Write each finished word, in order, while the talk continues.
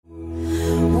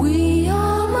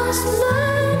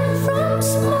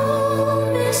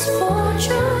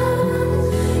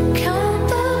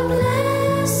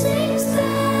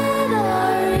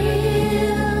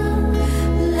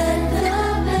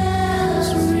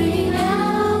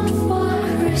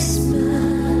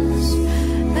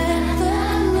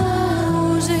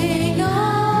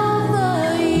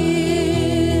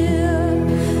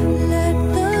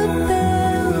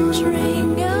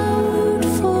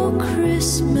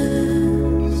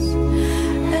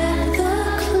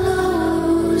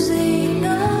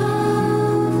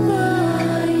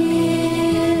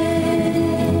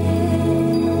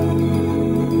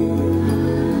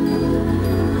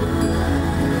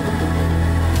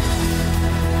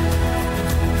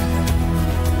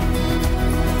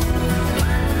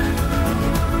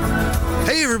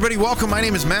everybody, welcome. My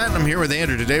name is Matt, and I'm here with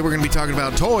Andrew. Today we're going to be talking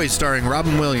about Toys, starring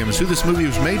Robin Williams, who this movie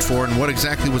was made for, and what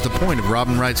exactly was the point of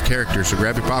Robin Wright's character. So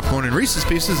grab your popcorn and Reese's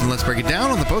Pieces, and let's break it down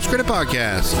on the Post Credit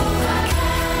Podcast.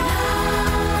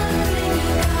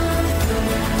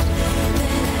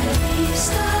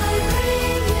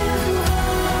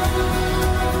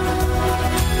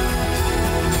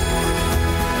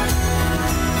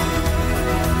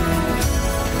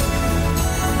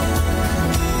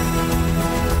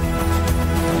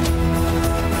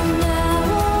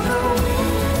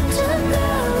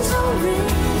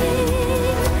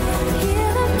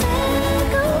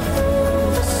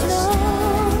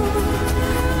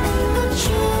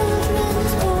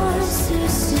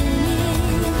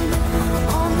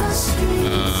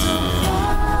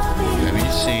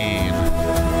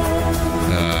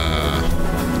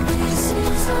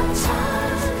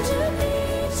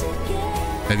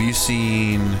 Have you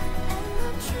seen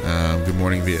Good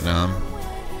Morning Vietnam?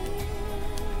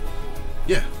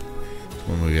 Yeah. It's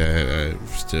one movie I've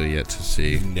still yet to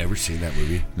see. You've never seen that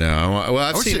movie? No. Well,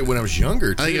 I've seen it when I was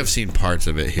younger, too. I think I've seen parts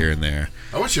of it here and there.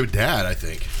 I watched it with Dad, I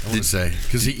think. I want to say.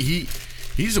 Because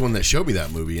he's the one that showed me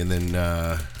that movie. And then,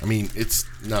 it's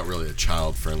not really a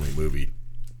child-friendly movie.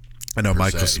 I know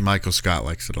Michael Scott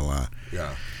likes it a lot.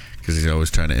 Yeah. Because he's always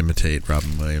trying to imitate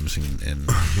Robin Williams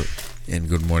in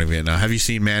Good Morning Vietnam. Have you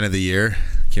seen Man of the Year?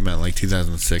 Came out in like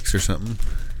 2006 or something.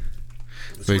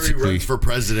 That's basically, where he runs for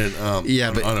president on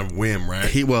a whim, right?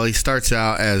 He starts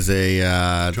out as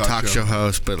a talk show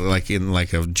host, but like in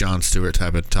like a Jon Stewart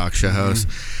type of talk show host,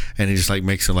 and he just like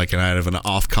makes it like an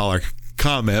off-color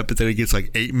comment, but then he gets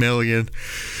like 8 million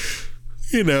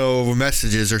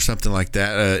messages or something like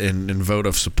that in vote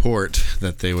of support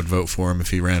that they would vote for him if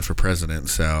he ran for president.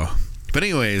 So, but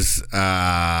anyways,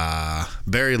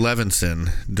 Barry Levinson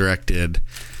directed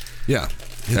this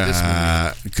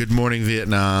movie. Good Morning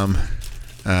Vietnam,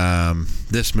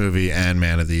 this movie, and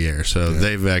Man of the Year. So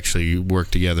they've actually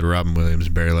worked together. Robin Williams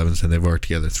and Barry Levinson, they've worked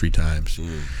together 3 times.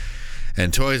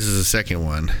 And Toys is the second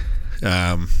one.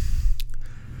 When's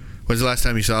the last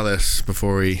time you saw this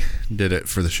before we did it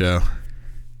for the show?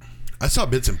 I saw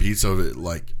bits and pieces of it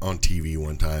like on TV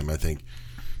one time, I think.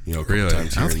 A couple really?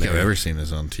 times I don't think I've ever seen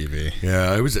this on TV.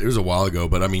 Yeah, it was a while ago,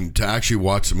 but I mean, to actually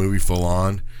watch the movie full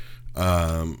on,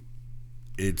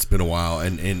 it's been a while.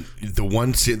 And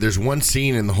there's one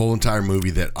scene in the whole entire movie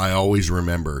that I always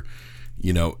remember,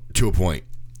 to a point,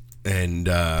 and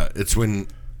it's when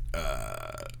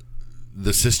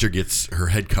the sister gets her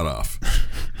head cut off.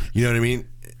 You know what I mean?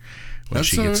 When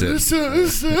she gets it.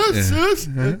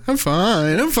 I'm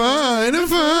fine. Yeah,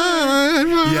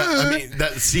 I mean,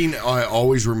 that scene, I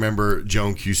always remember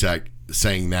Joan Cusack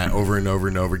saying that over and over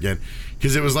and over again.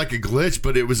 Because it was like a glitch,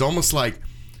 but it was almost like,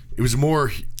 it was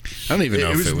more... I don't even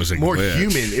know if it was a more glitch.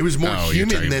 Human. It was more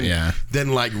human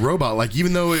than like robot. Like,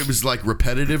 even though it was like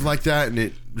repetitive like that, and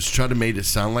it was trying to make it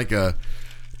sound like a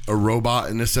robot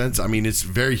in a sense. I mean, it's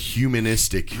very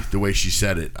humanistic the way she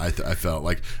said it. I felt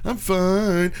like, I'm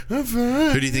fine.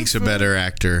 Who do you think's a better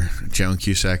actor, Joan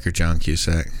Cusack or John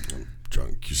Cusack?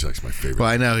 John Cusack's my favorite. Well,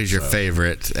 I know he's your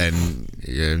favorite, and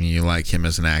you like him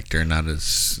as an actor, not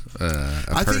as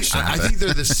a person. I think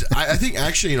they're the. I think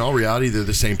actually, in all reality, they're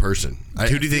the same person.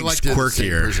 Who do you think's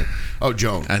quirkier? Oh,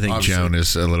 Joan. I think obviously. Joan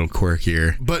is a little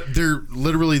quirkier, but they're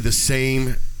literally the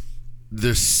same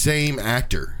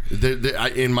actor.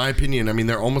 In my opinion, I mean,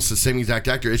 they're almost the same exact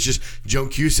actor. It's just Joan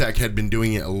Cusack had been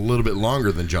doing it a little bit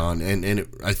longer than John, and I'm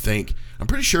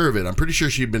pretty sure of it. I'm pretty sure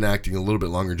she'd been acting a little bit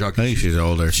longer than John. I think she's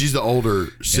older. She's the older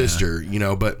sister,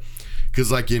 but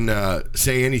because like in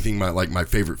Say Anything, my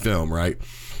favorite film, right?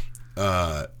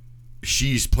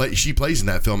 She plays in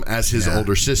that film as his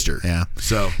older sister. Yeah.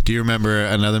 So, do you remember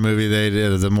another movie they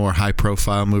did, the more high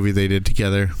profile movie they did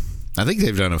together? I think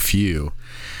they've done a few.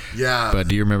 Yeah. But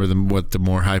do you remember what the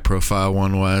more high profile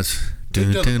one was?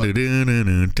 I'm having a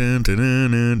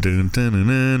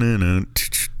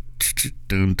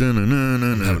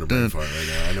brain fart right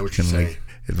now. I know what you're saying.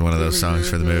 It's one of those songs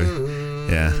for the movie.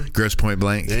 Yeah. Gross Point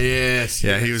Blank. Yes.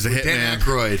 Yeah, he was a hitman. Dan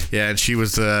Aykroyd. Yeah, and she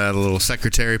was the little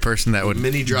secretary person that would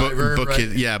mini driver. book right?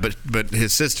 his, but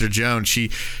his sister Joan, she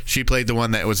played the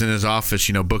one that was in his office,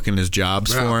 booking his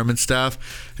jobs for him and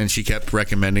stuff. And she kept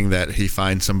recommending that he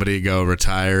find somebody to go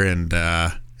retire and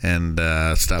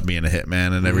stop being a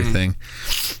hitman and everything.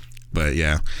 But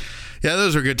yeah,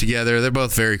 those were good together. They're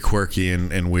both very quirky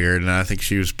and weird, and I think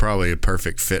she was probably a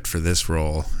perfect fit for this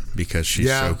role because she's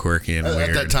so quirky and weird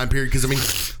at that time period. Because I mean,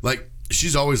 like,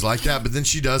 she's always like that, but then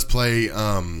she does play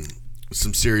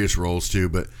some serious roles too.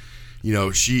 But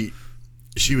she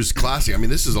was classic. I mean,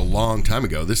 this is a long time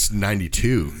ago. This is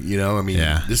 92. I mean,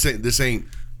 this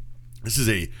is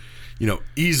a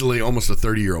easily almost a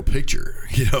 30-year-old picture,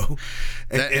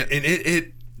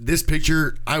 and this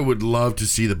picture, I would love to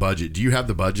see the budget. Do you have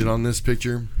the budget on this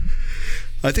picture?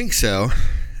 I think so.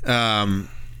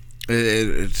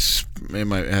 It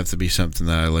might have to be something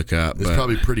that I look up. It's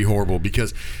probably pretty horrible,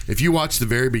 because if you watch the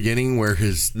very beginning where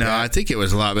I think it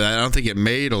was a lot, but I don't think it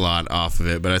made a lot off of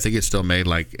it, but I think it still made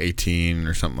like 18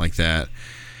 or something like that.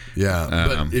 Yeah,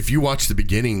 but if you watch the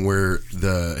beginning where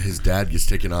his dad gets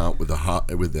taken out with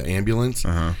the ambulance,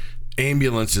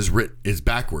 ambulance is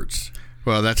backwards.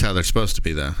 Well, that's how they're supposed to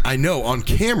be, though. I know, on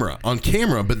camera,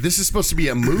 but this is supposed to be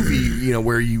a movie,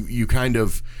 where you kind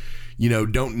of,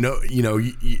 don't know,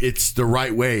 it's the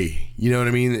right way. You know what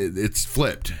I mean? It's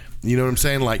flipped. You know what I'm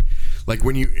saying? Like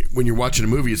when you're watching a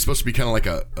movie, it's supposed to be kind of like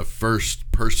a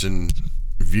first person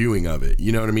viewing of it.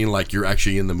 You know what I mean? Like you're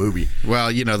actually in the movie.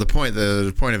 Well,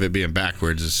 the point of it being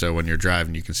backwards is so when you're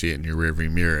driving, you can see it in your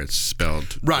rearview mirror. It's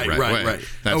spelled right.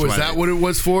 That's is that what it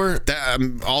was for?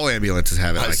 All ambulances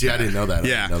have it. I didn't know that.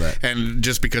 Yeah, I didn't know that. And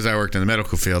just because I worked in the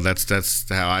medical field, that's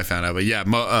how I found out. But yeah,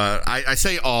 I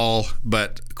say all,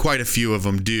 but quite a few of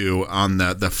them do. On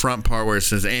the front part where it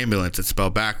says ambulance, it's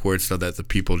spelled backwards so that the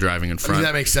people driving in front.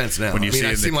 That makes sense now. When you see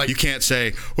it, you can't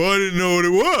say, "Well, I didn't know what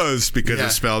it was," because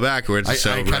it's spelled backwards.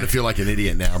 I kind of feel like an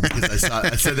idiot now because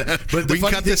I said that. But we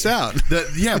can cut this out.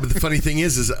 But the funny thing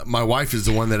is my wife is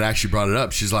the one that actually brought it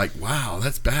up. She's like, "Wow,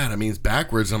 that's bad. I mean, it's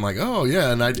backwards." I'm like, "Oh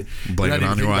yeah," and I blame it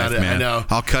on your wife, man. I know.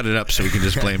 I'll cut it up so we can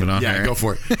just blame it on her. Yeah, go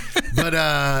for it. But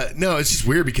no, it's just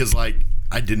weird because I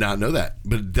did not know that,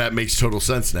 but that makes total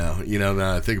sense now.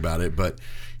 Now I think about it, but.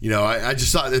 I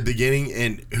just saw it at the beginning,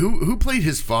 and who played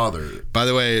his father? By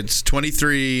the way, it's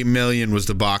 $23 million was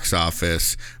the box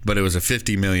office, but it was a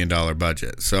 $50 million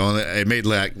budget, so it made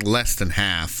less than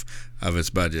half of its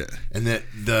budget. And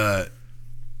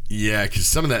because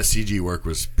some of that CG work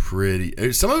was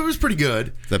pretty. Some of it was pretty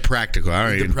good. The practical,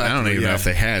 I don't even know if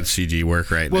they had CG work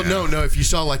now. Well, no. If you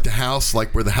saw the house,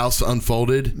 where the house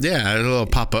unfolded, yeah, a little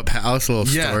pop-up house, a little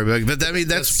storybook. But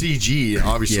that's CG.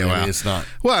 Obviously, yeah, well, it's not.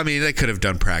 Well, I mean, they could have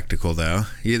done practical though.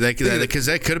 Because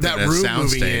that could have been that a room sound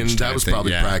moving stage. In, that was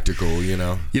probably practical.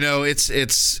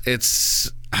 It's.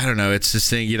 I don't know. It's this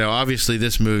thing, obviously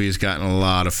this movie has gotten a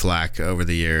lot of flack over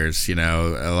the years. A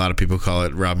lot of people call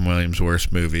it Robin Williams'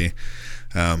 worst movie.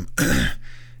 And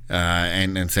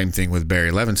same thing with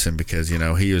Barry Levinson because,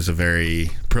 he was a very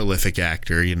prolific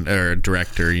actor or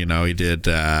director. He did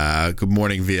Good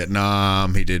Morning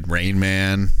Vietnam. He did Rain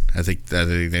Man. I think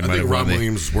Robin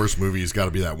Williams' worst movie has got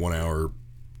to be that 1 hour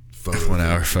photo. 1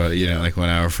 hour photo. Yeah, like 1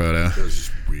 hour photo. It was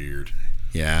just weird.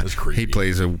 Yeah, he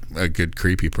plays a good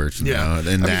creepy person. Yeah,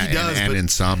 and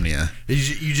Insomnia.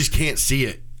 You just can't see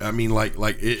it. I mean, I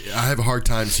have a hard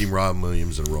time seeing Robin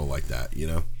Williams in a role like that.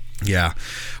 Yeah.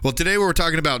 Well, today we're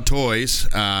talking about toys.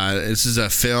 This is a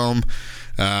film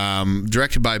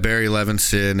directed by Barry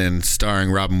Levinson and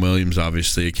starring Robin Williams.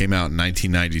 Obviously, it came out in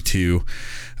 1992.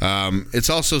 It's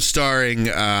also starring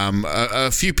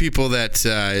a few people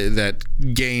that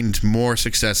gained more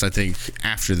success, I think,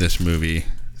 after this movie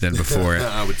than before it.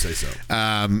 I would say so.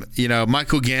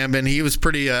 Michael Gambon, he was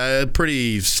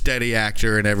pretty steady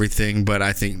actor and everything, but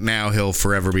I think now he'll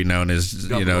forever be known as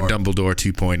Dumbledore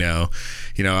 2.0.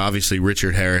 Obviously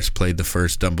Richard Harris played the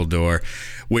first Dumbledore,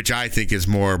 which I think is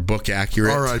more book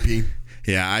accurate. R.I.P.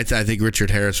 Yeah, I think Richard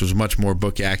Harris was much more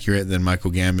book accurate than Michael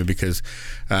Gambon because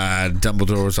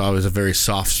Dumbledore was always a very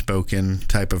soft-spoken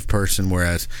type of person,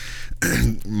 whereas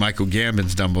Michael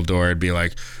Gambon's Dumbledore would be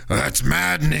like, "Oh, that's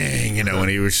maddening," when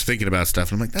he was thinking about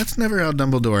stuff. And I'm like, that's never how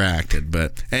Dumbledore acted.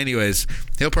 But anyways,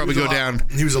 he'll probably go down.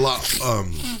 He was a lot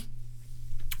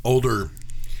older.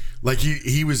 Like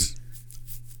he was,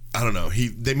 I don't know.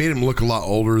 They made him look a lot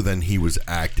older than he was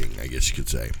acting, I guess you could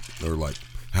say, or like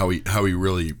how he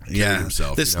really carried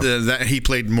himself. That he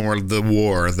played more the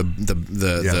war,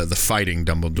 the fighting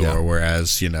Dumbledore,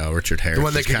 whereas Richard Harris, the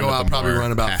one that could go out probably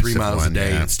run about 3 miles a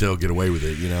day and still get away with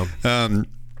it.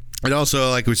 It also,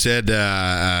 like we said,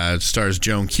 stars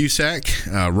Joan Cusack,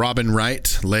 Robin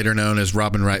Wright, later known as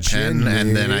Robin Wright Penn,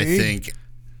 and then I think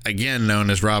again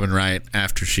known as Robin Wright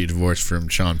after she divorced from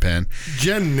Sean Penn.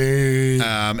 Jenny.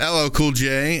 LL Cool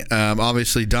J.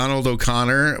 Obviously, Donald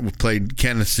O'Connor played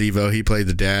Kenneth Zevo. He played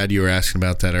the dad. You were asking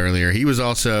about that earlier. He was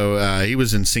also he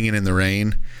was in Singing in the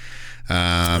Rain.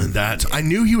 I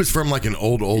knew he was from like an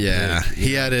old yeah. Big,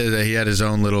 he had his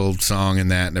own little song in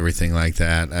that and everything like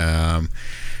that.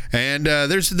 And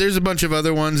there's a bunch of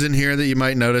other ones in here that you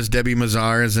might notice. Debbie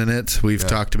Mazar is in it. We've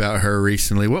talked about her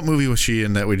recently. What movie was she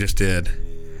in that we just did?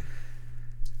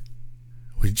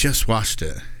 We just watched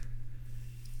it.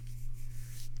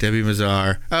 Debbie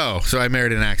Mazar. Oh, So I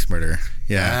Married an Axe Murderer.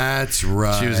 Yeah, that's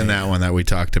right. She was in that one that we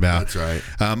talked about. That's right.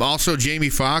 Also, Jamie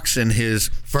Foxx in his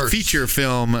feature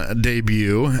film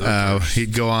debut.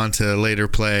 He'd go on to later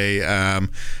play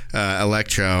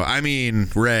Electro. I mean,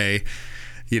 Ray.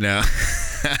 You know,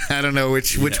 I don't know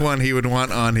which one he would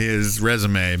want on his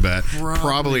resume, but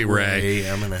probably Ray.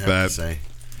 I'm going to have to say.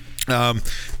 Or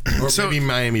maybe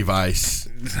Miami Vice.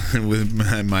 With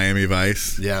Miami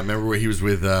Vice. Yeah, remember where he was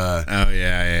with...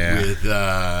 With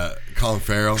Colin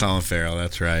Farrell. Colin Farrell,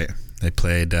 that's right. They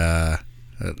played... what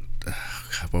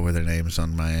were their names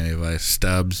on Miami Vice?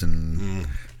 Stubbs and...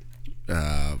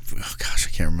 I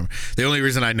can't remember. The only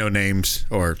reason I know names,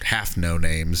 or half know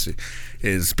names,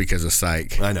 is because of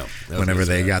Psych. I know. Whenever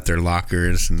they got their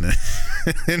lockers, and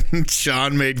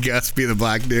Sean made Gus be the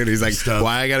black dude. He's like,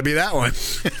 why I got to be that one?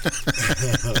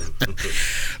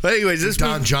 But anyways, this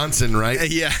Don Johnson, right?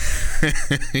 Yeah.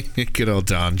 Good old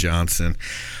Don Johnson.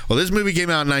 Well, this movie came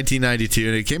out in 1992,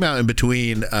 and it came out in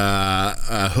between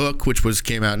Hook, which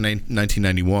came out in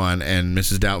 1991, and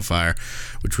Mrs. Doubtfire,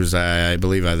 which was, I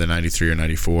believe, either 93 or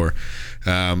 94.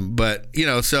 But,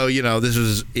 this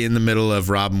was in the middle of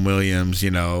Robin Williams,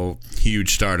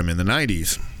 huge stardom in the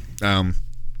 90s.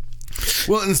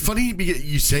 Well, and it's funny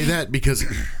you say that because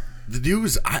the dude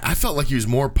was, I felt like he was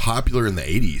more popular in the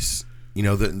 80s.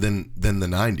 Than the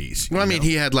 90s. Well, I mean,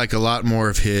 he had like a lot more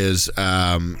of his.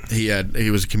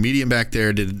 He was a comedian back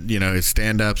there. Did his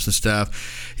stand-ups and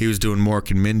stuff. He was doing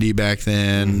Mork and Mindy back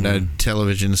then,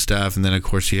 television stuff, and then of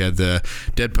course he had the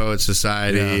Dead Poets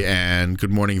Society and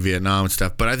Good Morning Vietnam and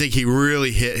stuff. But I think he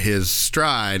really hit his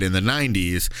stride in the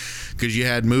 90s because you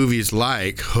had movies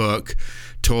like Hook,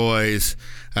 Toys.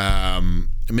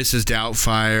 Mrs.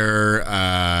 Doubtfire.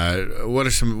 What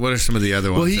are some of the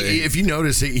other ones? Well, if you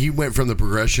notice, he went from the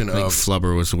progression of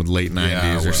Flubber was with late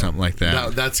 90s or something like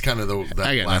that. That's kind of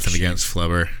I got nothing against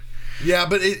Flubber. Yeah,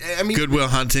 but Good Will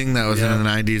Hunting, that was in the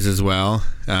 90s as well.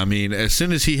 I mean, as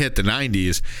soon as he hit the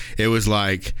 90s, it was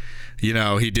like, he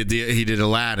did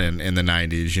Aladdin in the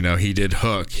 90s. He did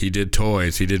Hook, he did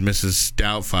Toys, he did Mrs.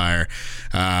 Doubtfire.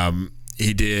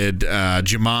 He did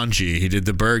Jumanji, he did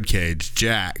The Birdcage,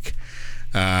 Jack.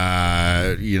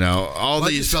 All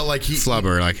these felt like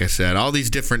Flubber, like I said, all these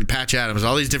different Patch Adams,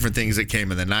 all these different things that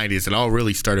came in the 90s. It all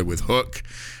really started with Hook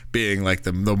being like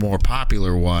the more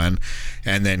popular one,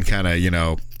 and then kind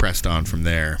of pressed on from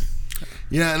there.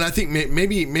 Yeah, and I think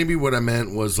maybe what I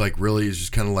meant was like really is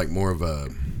just kind of like more of a.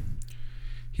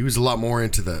 He was a lot more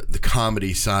into the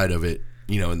comedy side of it,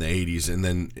 in the 80s, and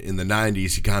then in the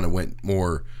 90s he kind of went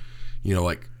more,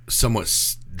 like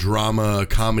somewhat drama,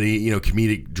 comedy,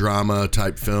 comedic drama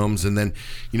type films. And then,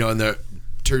 in the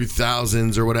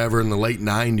 2000s or whatever, in the late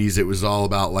 90s, it was all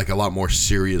about like a lot more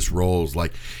serious roles.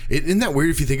 Like, isn't that weird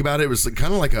if you think about it? It was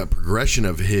kind of like a progression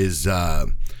of his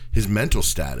mental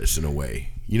status in a way.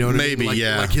 You know what Maybe, I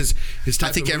mean? Like his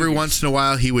type I think of every movies. once in a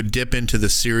while he would dip into the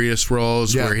serious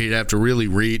roles where he'd have to really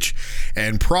reach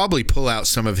and probably pull out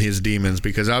some of his demons,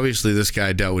 because obviously this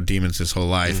guy dealt with demons his whole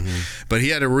life. But he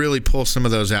had to really pull some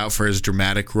of those out for his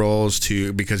dramatic roles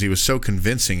because he was so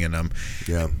convincing in them.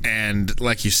 Yeah. And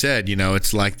like you said,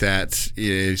 it's like that.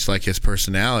 It's like his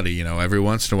personality. Every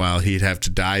once in a while he'd have to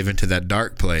dive into that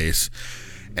dark place.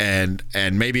 And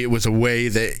maybe it was a way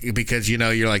that, because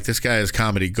you're like, this guy is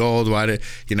comedy gold, why did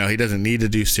he doesn't need to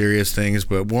do serious things,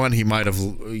 but one, he might have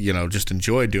just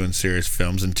enjoyed doing serious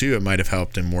films, and two, it might have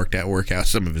helped him work out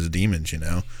some of his demons.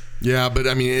 Yeah, but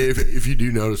I mean, if you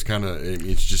do notice, kind of,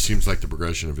 it just seems like the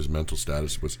progression of his mental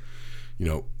status was,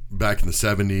 back in the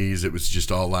 70s, it was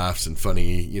just all laughs and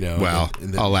funny, Well,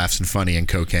 and then, all laughs and funny and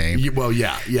cocaine.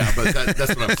 Yeah, but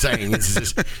that's what I'm saying. It's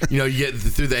just, you get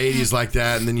through the 80s like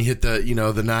that, and then you hit the,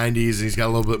 the 90s, and he's got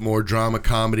a little bit more drama,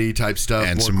 comedy type stuff.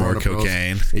 And some more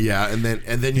cocaine. Yeah, and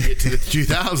then you get to the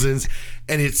 2000s,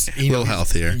 and it's, a little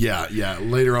healthier. Yeah.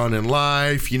 Later on in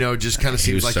life, just kind of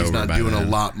seems like he's not doing a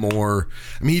lot more.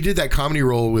 I mean, he did that comedy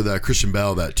role with Christian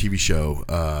Bale, that TV show.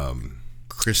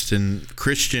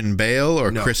 Christian Bale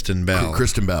or no, Kristen Bell?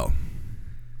 Kristen Bell.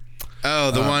 Oh,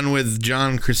 the one with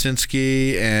John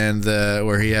Krasinski and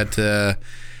where he had to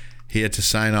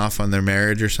sign off on their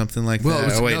marriage or something like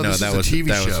that. That was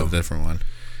a different one.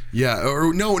 Yeah,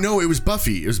 or no, it was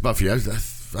Buffy. It was Buffy. I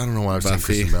don't know why I was saying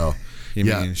Kristen Bell. You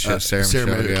mean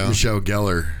Sarah Michelle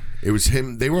Gellar. It was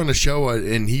him. They were on the show,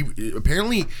 and he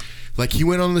apparently. Like, he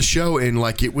went on the show, and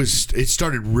like it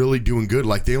started really doing good.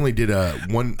 Like, they only did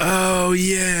one. Oh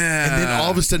yeah. And then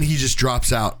all of a sudden he just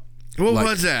drops out. What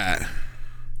was that?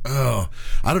 Oh,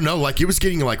 I don't know. Like, it was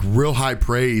getting like real high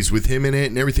praise with him in it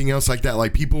and everything else like that.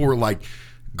 Like, people were like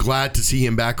glad to see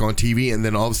him back on TV, and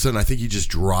then all of a sudden I think he just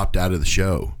dropped out of the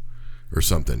show. or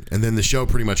something, and then the show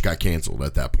pretty much got canceled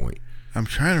at that point. I'm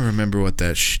trying to remember what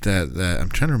that I'm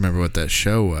trying to remember what that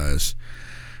show was.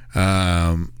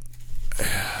 What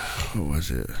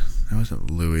was it? That wasn't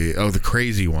Louis. Oh, The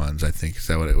Crazy Ones, I think. Is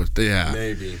that what it was? Yeah.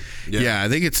 Maybe. Yeah, I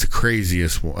think it's The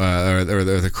Craziest, or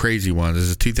The Crazy Ones.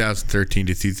 Is it 2013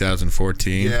 to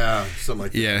 2014? Yeah, something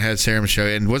like that. Yeah, it had Sarah Michelle.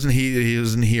 And wasn't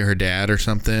he her dad or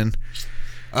something?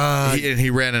 He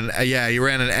ran an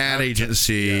ad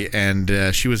agency,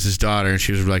 and she was his daughter, and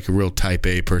she was like a real type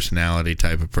A personality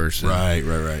type of person.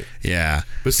 Right. Yeah.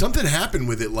 But something happened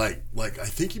with it, like I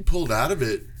think he pulled out of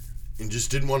it and just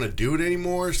didn't want to do it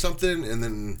anymore or something, and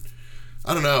then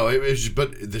I don't know.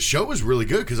 But the show was really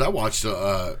good because I watched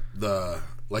the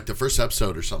first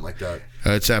episode or something like that.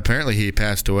 It's apparently he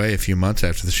passed away a few months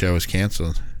after the show was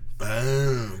canceled.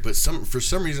 But for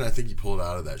some reason, I think he pulled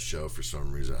out of that show for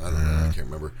some reason. I don't know. I can't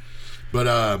remember. But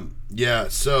yeah.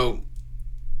 So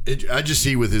I just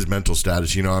see with his mental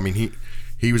status. I mean,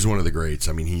 he was one of the greats.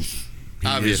 I mean, he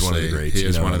is one of the greats. He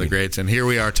is one of the greats. And here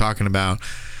we are talking about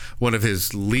one of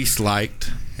his least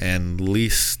liked and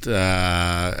least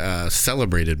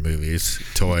celebrated movies,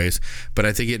 Toys. But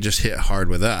I think it just hit hard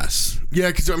with us. Yeah,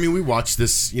 because I mean, we watched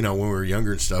this, when we were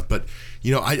younger and stuff. But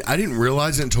I didn't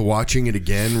realize it until watching it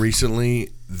again recently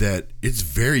that it's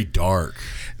very dark.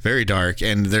 Very dark,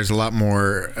 and there's a lot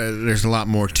more. There's a lot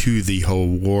more to the whole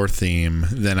war theme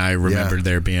than I remembered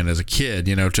there being as a kid.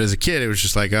 As a kid, it was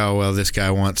just like, oh well, this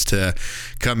guy wants to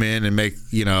come in and make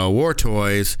war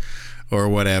toys or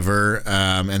whatever,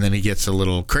 and then he gets a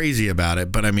little crazy about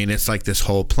it. But I mean, it's like this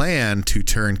whole plan to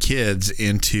turn kids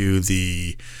into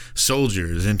the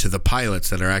soldiers, into the pilots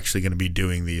that are actually going to be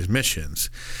doing these missions.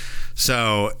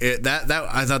 So that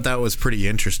I thought that was pretty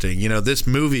interesting. This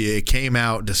movie, it came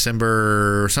out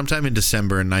sometime in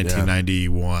December in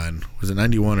 1991. Yeah. Was it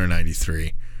 91 or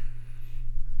 93?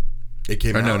 It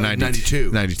came out in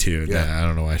 92. 92. Yeah. I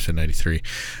don't know why I said 93.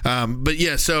 But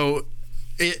yeah, so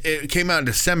it came out in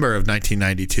December of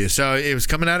 1992. So it was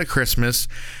coming out of Christmas.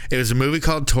 It was a movie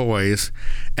called Toys,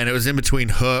 and it was in between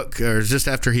Hook, or it was just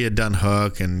after he had done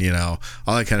Hook and, all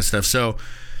that kind of stuff. So,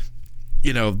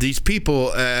 these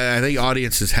people, I think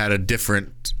audiences had a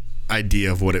different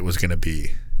idea of what it was going to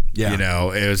be.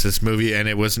 Yeah. It was this movie, and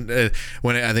it wasn't, I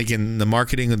think in the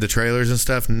marketing of the trailers and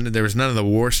stuff, there was none of the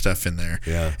war stuff in there.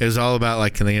 Yeah. It was all about,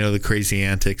 like, the crazy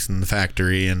antics in the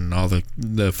factory and all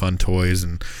the fun toys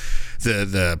and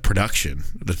the production.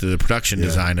 The production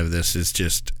design of this is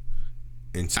just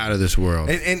out of this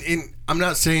world. And I'm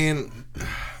not saying,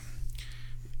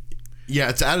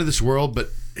 it's out of this world, but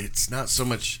it's not so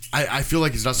much. I feel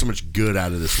like it's not so much good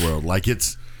out of this world. Like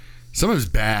some of it's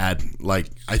bad. Like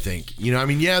I think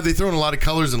they throw in a lot of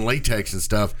colors and latex and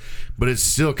stuff, but it's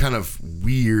still kind of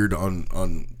weird. On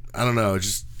I don't know. It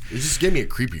just gave me a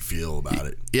creepy feel about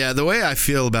it. Yeah, the way I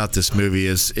feel about this movie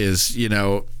is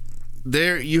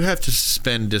there you have to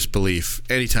suspend disbelief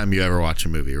anytime you ever watch a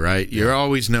movie, right? Yeah. You're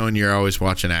always knowing you're always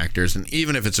watching actors, and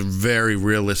even if it's very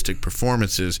realistic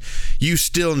performances, you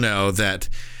still know that.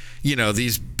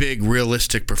 These big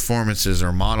realistic performances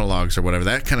or monologues or whatever,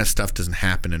 that kind of stuff doesn't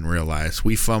happen in real life.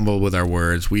 We fumble with our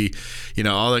words. We,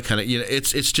 all that kind of,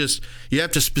 it's just, you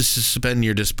have to suspend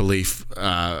your disbelief,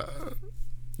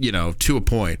 to a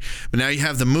point. But now you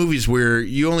have the movies where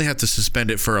you only have to suspend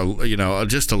it for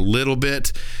just a little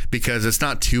bit because it's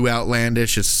not too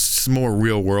outlandish. It's more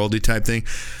real worldy type thing.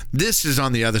 This is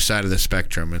on the other side of the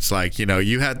spectrum. It's like,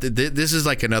 you have this is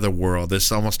like another world.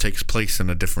 This almost takes place in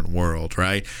a different world,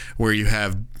 right? Where you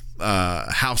have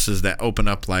houses that open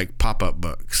up like pop-up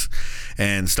books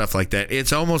and stuff like that.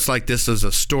 It's almost like this is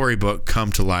a storybook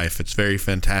come to life. It's very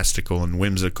fantastical and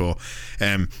whimsical,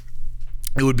 and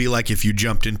it would be like if you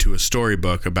jumped into a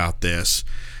storybook about this,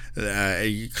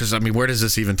 because where does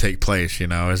this even take place?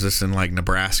 Is this in like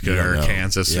Nebraska or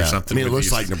Kansas or something? It looks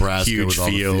like Nebraska, huge with all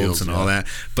fields the and all that.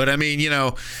 But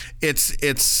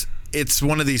it's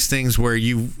one of these things where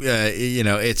it's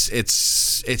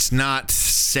not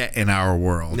set in our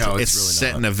world. No, it's really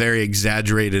set not. in a very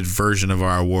exaggerated version of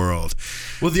our world.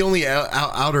 Well, the only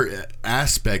outer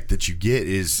aspect that you get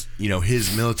is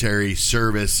his military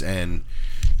service and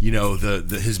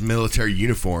his military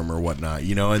uniform or whatnot,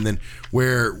 and then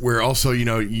where also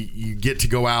you get to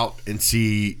go out and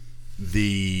see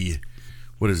the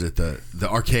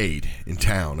arcade in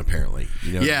town apparently.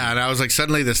 Yeah, and I was like,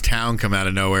 suddenly this town come out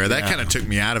of nowhere. That kind of took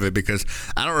me out of it because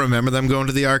I don't remember them going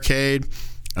to the arcade.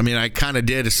 I mean, I kind of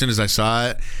did as soon as I saw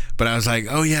it, but I was like,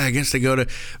 oh yeah, I guess they go to,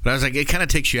 but I was like, it kind of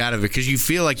takes you out of it because you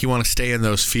feel like you want to stay in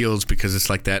those fields because it's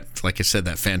like that, like I said,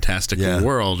 that fantastical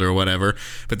world or whatever.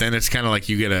 But then it's kind of like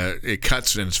it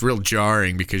cuts and it's real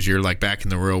jarring because you're like back in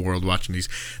the real world watching these.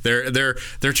 They're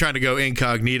trying to go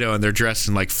incognito and they're dressed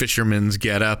in like fishermen's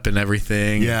getup and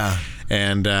everything. Yeah.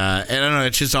 And I don't know.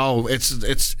 It's just all. It's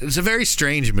a very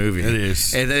strange movie. It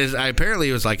is. It is. Apparently,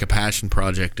 it was like a passion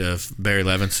project of Barry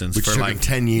Levinson's Which for took like him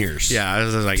 10 years. Yeah, it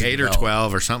was like 8 or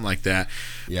 12 or something like that.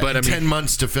 Yeah, but I mean, 10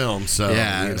 months to film. So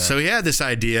yeah. So he had this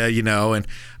idea, and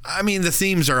I mean the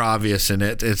themes are obvious in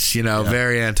it. It's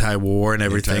very anti-war and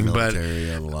everything, but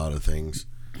a lot of things.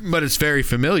 But it's very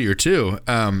familiar too.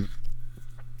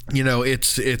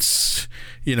 It's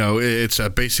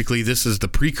basically this is the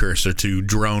precursor to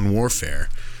drone warfare.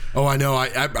 Oh, I know.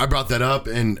 I brought that up,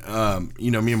 and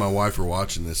me and my wife were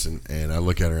watching this, and I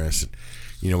look at her and I said,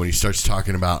 when he starts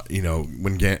talking about,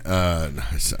 when I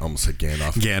almost said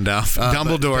Gandalf,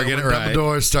 Dumbledore, get it right.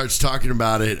 Dumbledore starts talking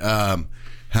about it,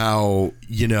 how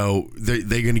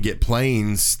they're going to get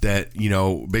planes that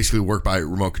basically work by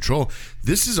remote control.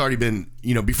 This has already been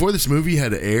before this movie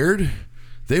had aired.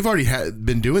 They've already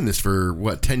been doing this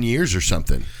for 10 years or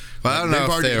something. Well, I don't know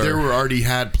if they were already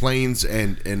had planes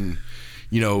and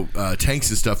tanks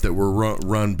and stuff that were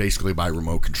run basically by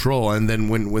remote control. And then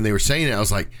when they were saying it, I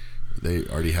was like, they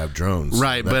already have drones,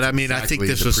 right? But I mean, exactly I think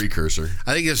this was precursor.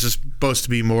 I think this is supposed to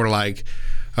be more like,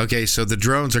 okay, so the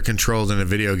drones are controlled in a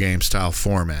video game style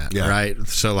format, right?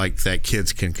 So like that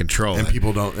kids can control and it.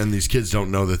 People don't, and these kids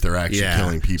don't know that they're actually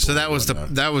killing people. So that was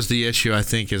the issue, I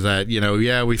think, is that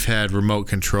we've had remote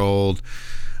controlled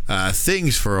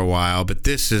things for a while, but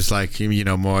this is like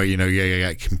more you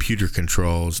got computer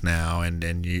controls now,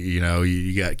 and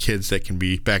you got kids that can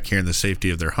be back here in the safety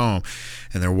of their home,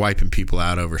 and they're wiping people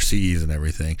out overseas and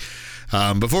everything.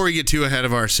 Before we get too ahead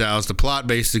of ourselves, the plot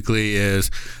basically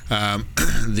is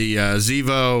the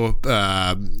Zivo,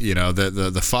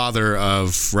 the father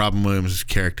of Robin Williams'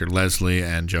 character Leslie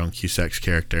and Joan Cusack's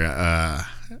character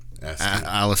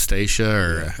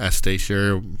Anastasia.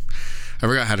 I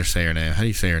forgot how to say her name. How do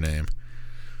you say her name?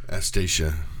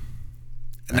 Anastasia.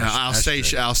 No,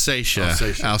 Alsatia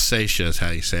is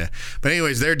how you say it. But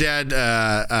anyways, their dad,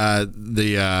 the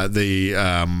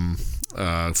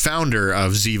founder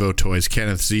of Zivo Toys,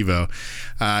 Kenneth Zivo,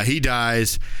 he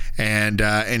dies, and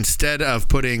instead of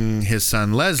putting his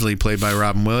son Leslie, played by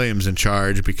Robin Williams, in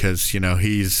charge because he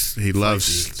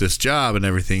loves this job and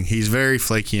everything, he's very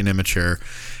flaky and immature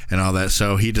and all that.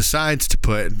 So he decides to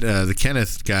put the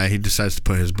Kenneth guy. He decides to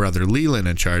put his brother Leland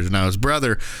in charge. Now his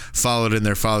brother followed in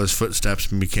their father's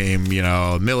footsteps and became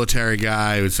a military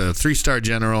guy. He was a 3-star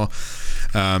general,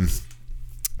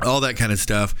 all that kind of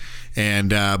stuff.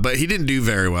 And but he didn't do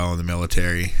very well in the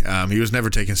military. He was never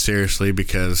taken seriously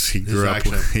because he grew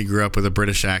up with a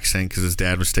British accent because his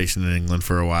dad was stationed in England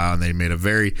for a while, and they made a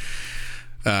very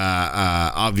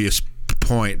obvious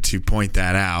point to point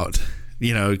that out.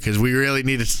 Because we really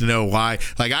needed to know why.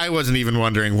 Like, I wasn't even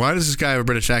wondering, why does this guy have a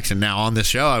British accent? Now, on this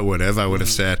show, I would have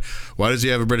said, why does he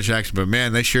have a British accent? But,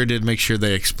 man, they sure did make sure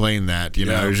they explained that. It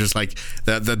was just like,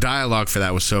 the dialogue for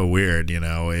that was so weird, It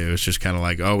was just kind of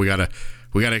like, oh, we got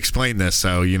to explain this.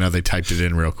 So, they typed it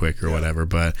in real quick or whatever.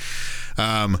 But,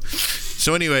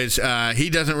 so anyways, he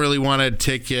doesn't really want to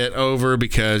take it over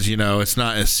because, it's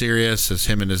not as serious as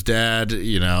him and his dad.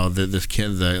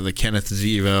 The Kenneth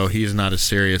Zivo, he's not as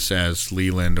serious as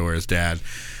Leland or his dad.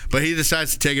 But he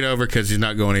decides to take it over because he's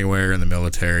not going anywhere in the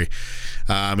military.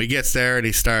 He gets there and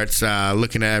he starts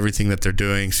looking at everything that they're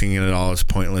doing, seeing it all as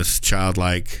pointless,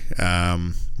 childlike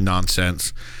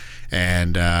nonsense.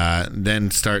 And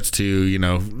then starts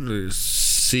to,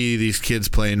 see these kids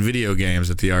playing video games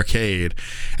at the arcade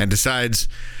and decides,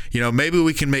 maybe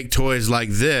we can make toys like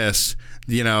this,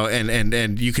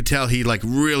 and you could tell he like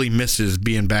really misses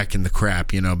being back in the crap,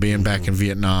 being back in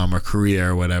Vietnam or Korea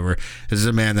or whatever. This is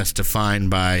a man that's defined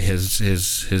by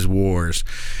his wars.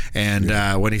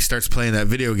 And when he starts playing that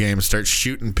video game, starts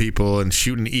shooting people and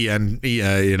shooting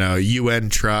UN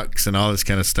trucks and all this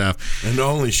kind of stuff. And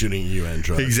only shooting UN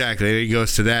trucks. Exactly. And he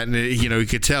goes to that, and you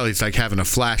could tell he's like having a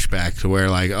flashback to where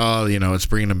like, oh, it's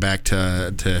bringing him back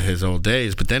to his old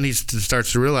days. But then he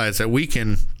starts to realize that we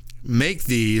can make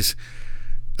these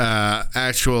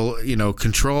actual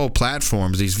control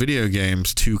platforms, these video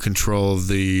games, to control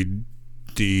the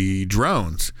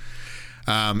drones.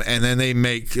 And then they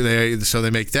make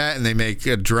that, and they make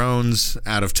drones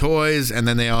out of toys, and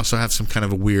then they also have some kind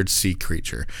of a weird sea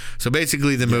creature. So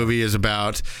basically the movie is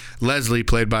about Leslie,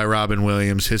 played by Robin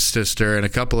Williams, his sister, and a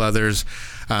couple others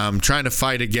trying to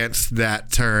fight against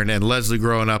that turn, and Leslie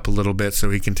growing up a little bit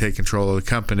so he can take control of the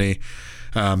company.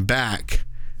 back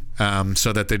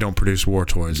so that they don't produce war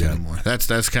toys anymore.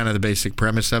 That's kind of the basic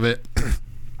premise of it.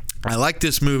 I like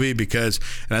this movie because,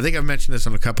 and I think I've mentioned this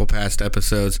on a couple past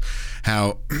episodes,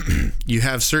 how you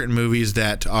have certain movies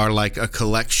that are like a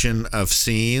collection of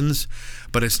scenes,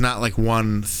 but it's not like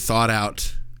one thought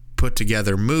out, put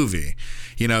together movie.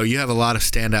 You know, you have a lot of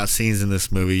standout scenes in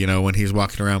this movie, you know, when he's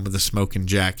walking around with the smoking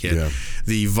jacket,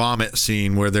 the vomit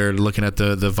scene where they're looking at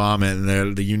the vomit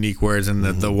and the unique words and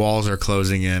the walls are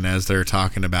closing in as they're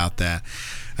talking about that.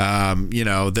 You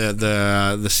know,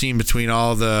 the scene between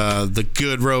all the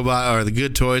good robot or the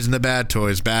good toys and the bad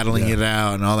toys battling it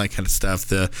out and all that kind of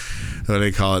stuff. What do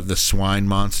they call it? The swine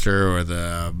monster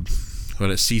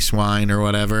or sea swine or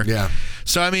whatever. Yeah.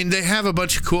 So, I mean, they have a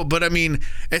bunch of cool, but I mean,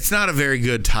 it's not a very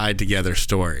good tied together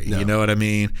story. No. You know what I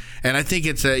mean? And I think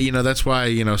it's that's why,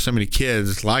 you know, so many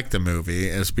kids like the movie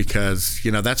is because,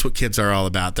 you know, that's what kids are all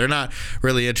about. They're not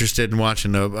really interested in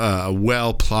watching a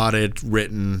well plotted,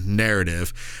 written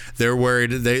narrative. They're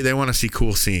worried. They want to see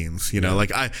cool scenes. You know,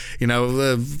 like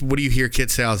what do you hear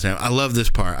kids say all the time? I love this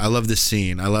part. I love this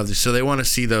scene. I love this. So they want to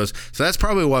see those. So that's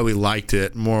probably why we liked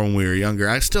it more when we were younger.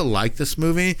 I still like this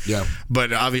movie. Yeah.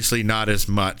 But obviously not as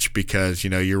much because, you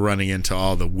know, you're running into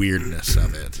all the weirdness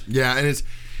of it. Yeah, and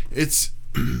it's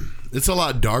a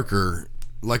lot darker.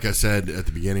 Like I said at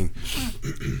the beginning,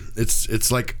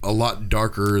 it's like a lot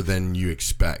darker than you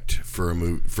expect for a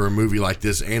movie like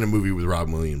this and a movie with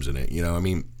Robin Williams in it. You know, I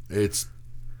mean, it's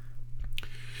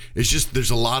just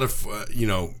there's a lot of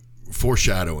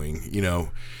foreshadowing. You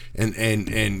know,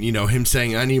 and you know him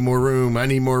saying I need more room,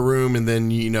 and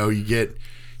then you know you get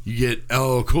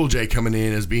Cool J coming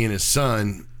in as being his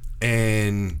son,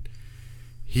 and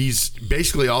he's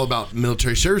basically all about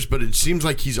military service, but it seems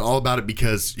like he's all about it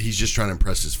because he's just trying to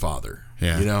impress his father.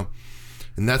 Yeah. You know?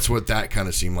 And that's what that kind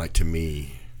of seemed like to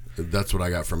me. That's what I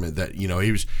got from it. That, you know,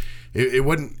 it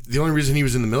wasn't, the only reason he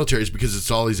was in the military is because it's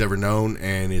all he's ever known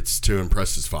and it's to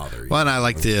impress his father. Well, and I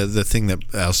like the thing that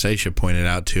Alsatia pointed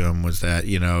out to him was that,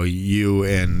 you know, you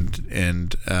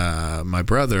and my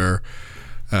brother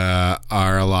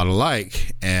are a lot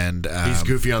alike, and he's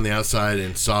goofy on the outside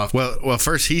and soft. Well,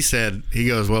 first he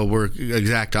goes, well, we're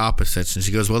exact opposites, and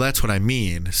she goes, well, that's what I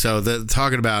mean. So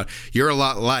talking about you're a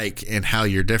lot like in how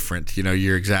you're different. You know,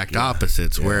 you're exact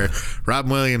opposites. Yeah. Where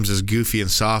Robin Williams is goofy and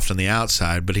soft on the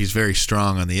outside, but he's very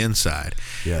strong on the inside.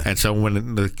 Yeah. And so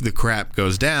when the crap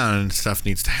goes down and stuff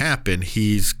needs to happen,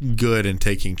 he's good in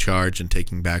taking charge and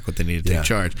taking back what they need to take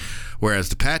charge. Whereas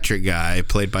the Patrick guy,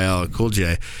 played by LL Cool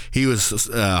J, he was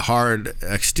hard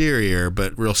exterior,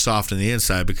 but real soft on the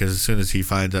inside because as soon as he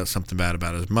finds out something bad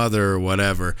about his mother or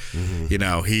whatever, you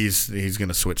know, he's going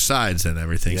to switch sides and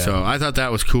everything. Yeah. So I thought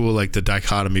that was cool, like the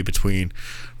dichotomy between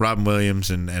Robin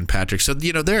Williams and Patrick. So,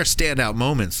 you know, there are standout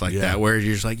moments like that where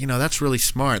you're just like, you know, that's really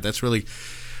smart. That's really...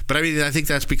 But I mean, I think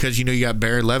that's because, you know, you got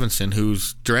Barry Levinson,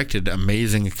 who's directed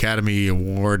amazing Academy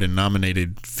Award and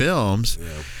nominated films.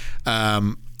 Yeah.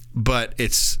 But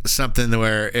it's something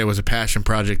where it was a passion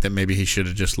project that maybe he should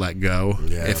have just let go.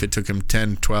 Yeah. If it took him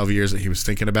 10, 12 years that he was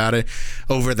thinking about it.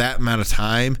 Over that amount of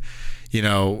time, you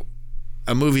know,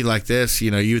 a movie like this,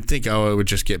 you know, you would think, oh, it would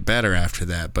just get better after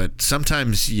that. But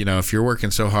sometimes, you know, if you're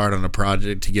working so hard on a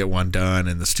project to get one done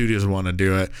and the studios want to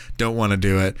do it, don't want to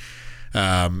do it,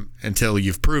 until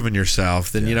you've proven yourself,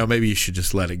 then, you know, maybe you should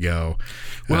just let it go.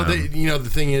 Well, you know, the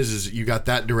thing is you got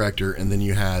that director and then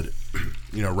you had,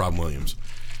 you know, Robin Williams.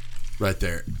 Right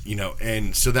there, you know,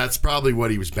 and so that's probably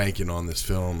what he was banking on this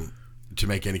film to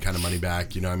make any kind of money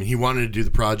back. You know, I mean, he wanted to do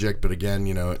the project, but again,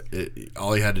 you know,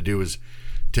 all he had to do was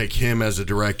take him as a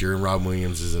director and Robin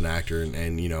Williams as an actor,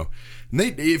 and you know, and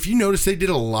if you notice, they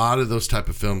did a lot of those type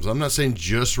of films. I'm not saying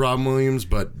just Robin Williams,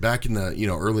 but back in the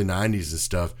early '90s and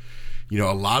stuff, you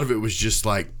know, a lot of it was just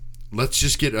like, let's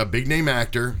just get a big name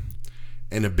actor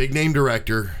and a big name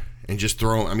director and just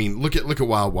throw. I mean, look at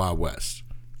Wild Wild West,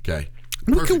 okay.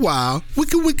 Wicked Wild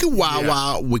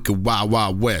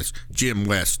West, Jim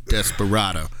West,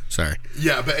 Desperado. Sorry.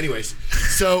 Yeah, but anyways,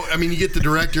 so I mean, you get the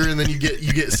director, and then you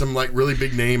get some like really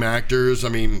big name actors. I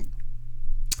mean,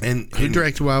 and who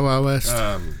directed Wild Wild West?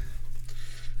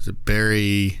 Is it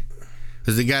Barry?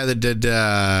 Was the guy that did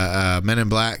Men in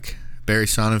Black? Barry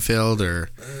Sonnenfeld or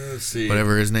let's see,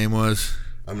 whatever his name was.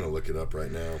 I'm gonna look it up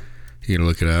right now. You gonna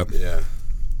look it up? Yeah.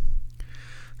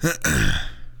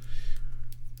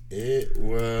 It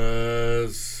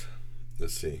was,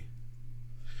 let's see,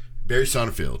 Barry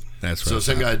Sonnenfeld. That's so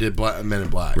same guy did Men in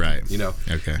Black, right? You know,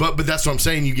 okay. But that's what I'm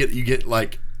saying. You get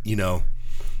like, you know,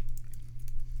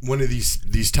 one of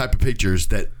these type of pictures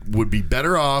that would be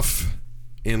better off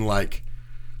in like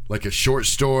a short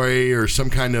story or some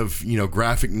kind of, you know,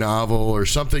 graphic novel or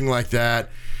something like that.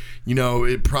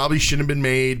 it probably shouldn't have been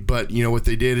made, but what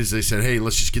they did is they said, hey,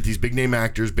 let's just get these big name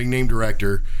actors, big name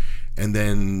director, and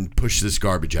then push this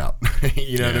garbage out.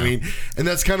 You know what I mean? And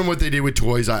that's kind of what they did with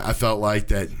Toys. I felt like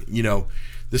that,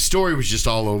 the story was just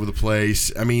all over the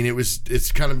place. I mean,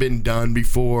 it's kind of been done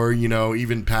before,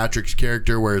 even Patrick's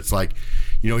character, where it's like,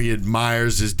 he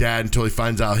admires his dad until he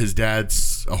finds out his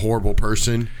dad's a horrible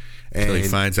person. Until he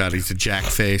finds out he's a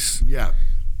jackface. Yeah.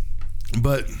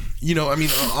 But, I mean,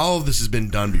 all of this has been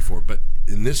done before, but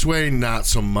in this way, not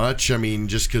so much. I mean,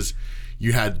 just because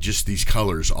you had just these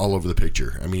colors all over the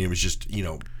picture. I mean, it was just,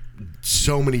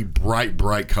 so many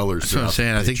bright colors. That's what I'm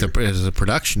saying. I think as a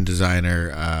production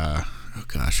designer, oh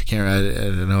gosh, I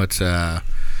don't know. It's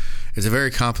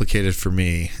very complicated for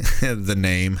me, the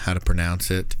name, how to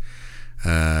pronounce it.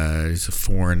 He's a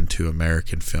foreign to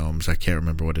American films. I can't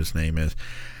remember what his name is.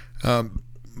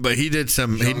 But he did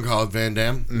some. Jean-Claude Van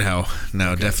Damme? No,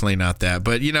 okay. Definitely not that.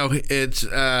 But it's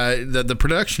the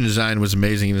production design was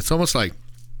amazing, and it's almost like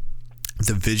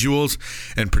the visuals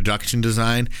and production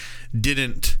design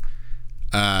didn't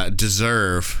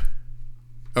deserve,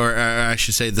 or I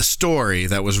should say, the story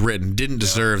that was written didn't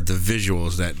deserve the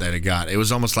visuals that it got. It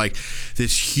was almost like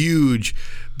this huge,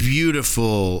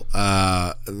 beautiful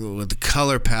with the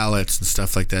color palettes and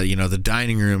stuff like that. The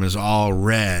dining room is all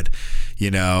red.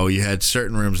 You had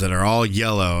certain rooms that are all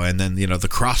yellow, and then the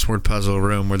crossword puzzle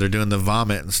room where they're doing the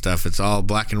vomit and stuff, it's all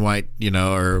black and white,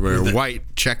 or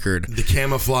white checkered. The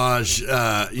camouflage,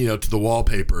 to the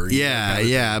wallpaper.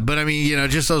 Yeah. But I mean,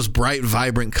 just those bright,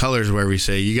 vibrant colors where we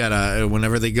say you gotta,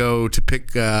 whenever they go to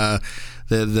pick the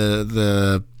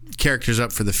characters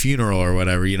up for the funeral or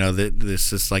whatever,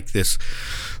 this is like this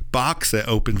box that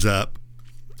opens up.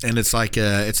 And it's like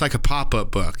a pop-up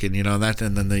book, and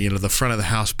and then the front of the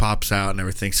house pops out and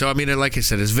everything. So I mean, like I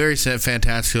said, it's very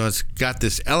fantastical. It's got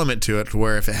this element to it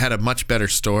where if it had a much better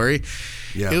story,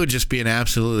 it would just be an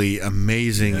absolutely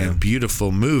amazing and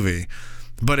beautiful movie.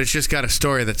 But it's just got a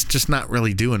story that's just not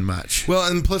really doing much.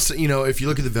 Well, and plus, if you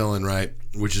look at the villain, right,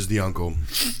 which is the uncle,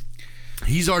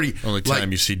 he's already only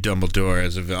time you see Dumbledore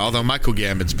as a villain. Although Michael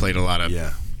Gambon's played a lot of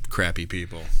crappy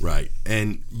people, right?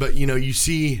 But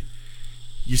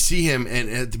you see him, and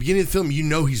at the beginning of the film,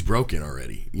 he's broken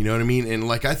already. You know what I mean? And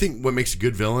I think what makes a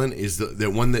good villain is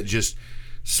that one that just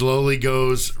slowly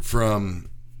goes from,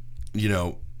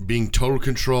 being total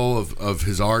control of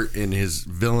his art and his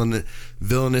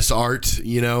villainous art,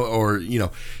 or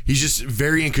he's just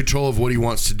very in control of what he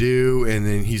wants to do, and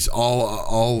then he's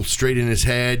all straight in his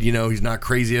head. He's not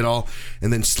crazy at all,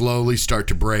 and then slowly start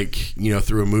to break,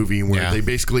 through a movie where they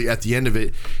basically at the end of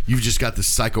it, you've just got this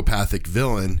psychopathic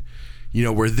villain.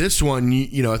 Where this one,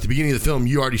 at the beginning of the film,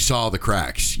 you already saw the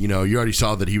cracks. You already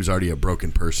saw that he was already a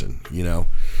broken person. Yeah,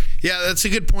 that's a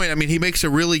good point. I mean, he makes a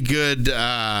really good. He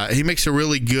does a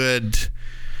really good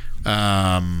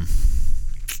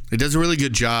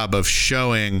job of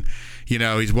showing.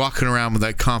 He's walking around with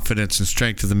that confidence and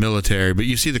strength of the military, but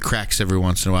you see the cracks every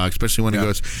once in a while, especially when he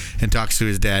goes and talks to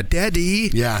his dad. Daddy,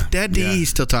 Daddy, he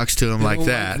still talks to him like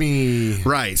that. Me.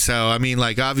 Right. So I mean,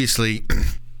 obviously.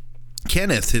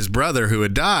 Kenneth, his brother who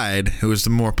had died, who was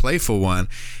the more playful one,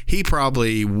 he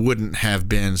probably wouldn't have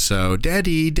been so,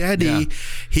 Daddy.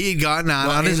 He had gotten out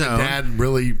on his own. Dad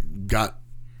really got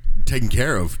taken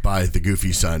care of by the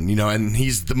goofy son, and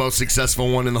he's the most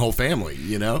successful one in the whole family,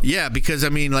 Yeah, because I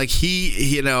mean,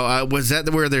 he, was that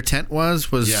where their tent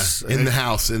was? In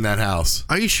that house.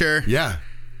 Are you sure? Yeah.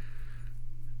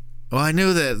 Well, I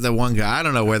knew that the one guy, I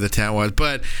don't know where the tent was,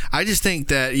 but I just think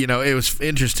that, it was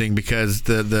interesting because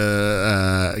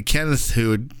the Kenneth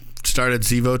who had started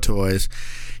Zevo Toys,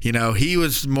 he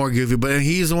was more goofy, but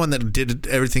he's the one that did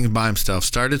everything by himself.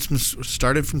 Started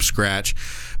from scratch,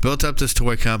 built up this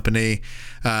toy company,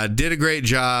 did a great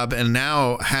job, and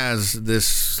now has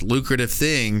this lucrative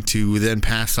thing to then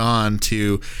pass on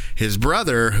to his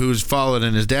brother, who's followed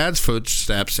in his dad's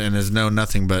footsteps and has known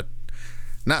nothing but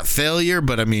not failure,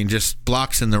 but I mean just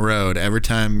blocks in the road every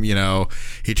time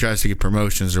he tries to get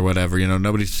promotions or whatever.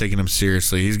 Nobody's taking him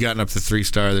seriously. He's gotten up to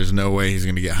 3-star. There's no way he's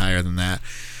going to get higher than that.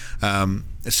 And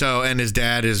his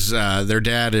dad is their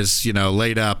dad is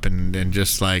laid up and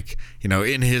just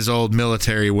in his old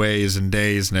military ways and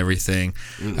days and everything.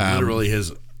 Literally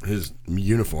his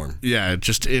uniform. Yeah,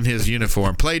 just in his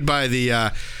uniform. Played by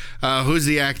the who's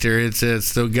the actor? It's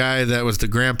the guy that was the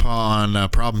grandpa on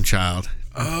Problem Child.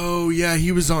 Oh yeah,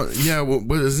 he was on. Yeah,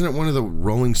 isn't it one of the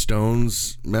Rolling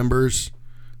Stones members?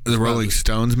 The Rolling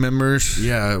Stones members?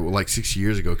 Yeah, 6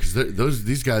 years ago. Because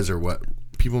these guys are what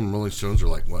people in Rolling Stones are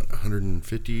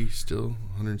 150 still,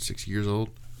 106 years old.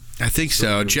 I think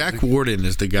so. Jack Warden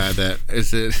is the guy that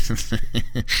is it.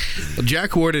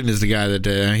 Jack Warden is the guy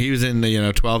that he was in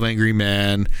 12 Angry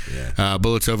Men,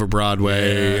 Bullets Over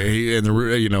Broadway, and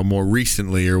more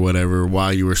recently or whatever,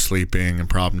 While You Were Sleeping and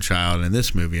Problem Child and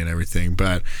this movie and everything.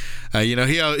 But he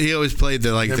always played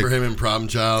the Remember him in Problem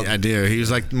Child? I do. He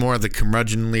was like more of the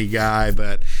curmudgeonly guy,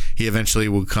 but he eventually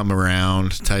will come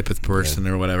around type of person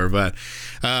or whatever. But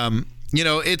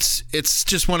it's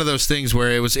just one of those things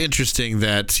where it was interesting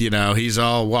that, he's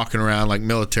all walking around like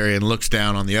military and looks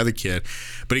down on the other kid.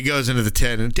 But he goes into the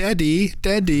tent and, Daddy,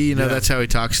 that's how he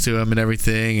talks to him and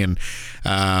everything. And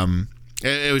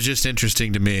it was just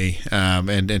interesting to me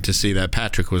and to see that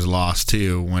Patrick was lost,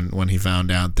 too, when he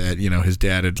found out that, his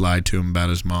dad had lied to him about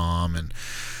his mom and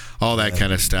all that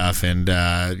kind of stuff. And,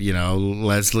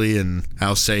 Leslie and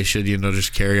Alsace should,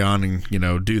 just carry on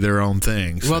and, do their own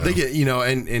thing. So. Well, they get,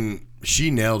 and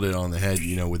she nailed it on the head,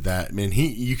 with that. I mean,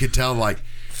 you could tell, like,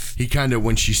 he kind of,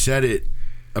 when she said it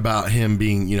about him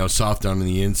being, soft on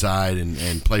the inside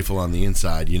and playful on the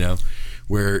inside,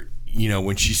 where,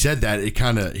 when she said that, it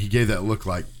kind of, he gave that look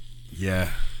like,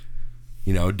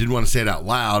 didn't want to say it out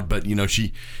loud, but,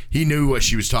 he knew what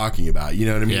she was talking about. You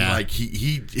know what I mean? Yeah. Like,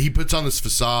 he puts on this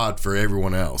facade for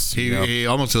everyone else. He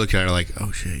almost looked at her like,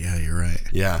 oh, shit, yeah, you're right.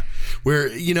 Yeah. Where,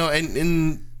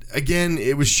 and again,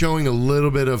 it was showing a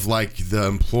little bit of like the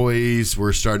employees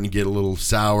were starting to get a little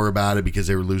sour about it because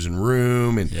they were losing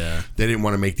room and they didn't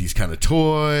want to make these kind of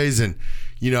toys. And,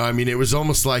 it was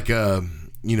almost like a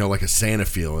Santa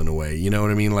feel in a way, you know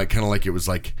what I mean? Like kind of like it was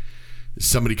like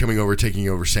somebody coming over, taking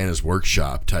over Santa's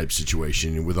workshop type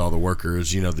situation with all the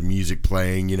workers, the music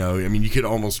playing, you could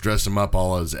almost dress them up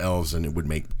all as elves and it would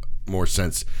make more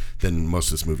sense than most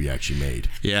of this movie actually made.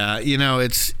 Yeah.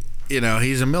 It's,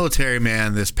 he's a military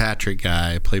man, this Patrick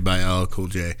guy, played by LL Cool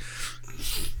J.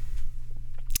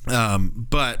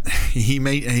 But he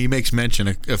makes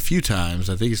mention a few times,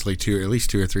 I think it's like at least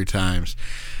two or three times,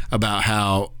 about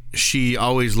how she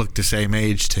always looked the same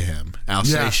age to him.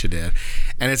 Alsacia did.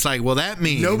 And it's like, well, that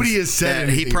means nobody has said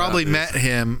that he probably met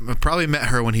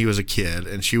her when he was a kid,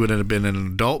 and she would have been in an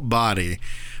adult body.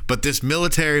 But this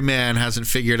military man hasn't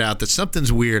figured out that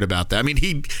something's weird about that. I mean,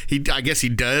 he I guess he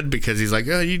did because he's like,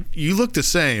 oh, you look the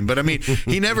same. But I mean,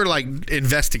 he never like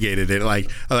investigated it.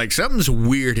 Like something's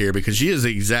weird here because she is the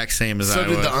exact same as I was.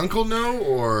 So did the uncle know,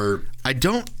 or? I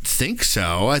don't think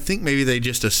so. I think maybe they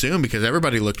just assumed because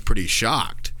everybody looked pretty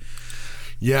shocked.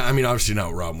 Yeah, I mean, obviously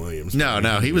not Rob Williams.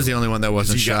 No, he was the only one that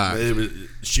wasn't shocked.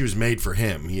 She was made for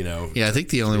him, Yeah, I think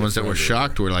the only ones that were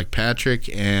shocked were like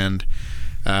Patrick and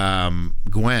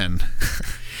Gwen.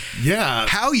 Yeah.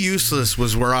 How useless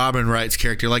was Robin Wright's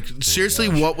character? Like, seriously,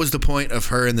 what was the point of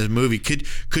her in this movie?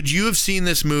 Could you have seen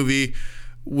this movie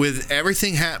with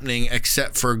everything happening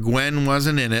except for Gwen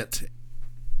wasn't in it?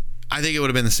 I think it would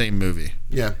have been the same movie.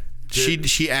 Yeah.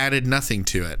 She added nothing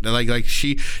to it. Like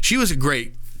she was a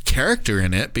great character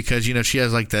in it because she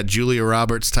has like that Julia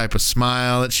Roberts type of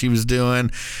smile that she was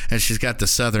doing, and she's got the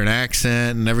southern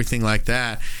accent and everything like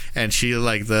that, and she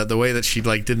like the way that she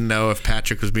like didn't know if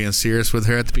Patrick was being serious with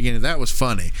her at the beginning. That was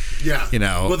funny.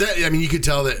 Well, that, I mean, you could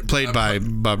tell that played by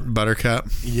Buttercup.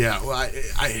 Yeah. Well,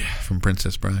 I from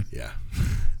Princess Bride. Yeah.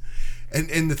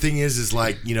 And the thing is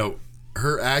like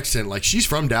her accent, like she's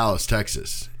from Dallas,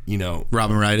 Texas.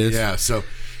 Robin Wright is. Yeah. So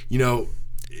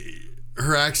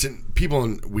her accent, we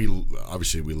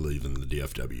live in the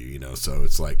DFW, so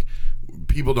it's like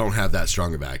people don't have that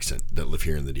strong of accent that live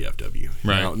here in the DFW.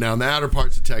 Right. Now in the outer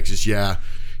parts of Texas,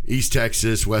 East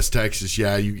Texas, West Texas,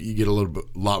 you get a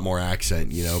lot more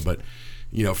accent, but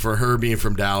for her being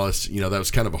from Dallas, that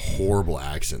was kind of a horrible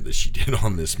accent that she did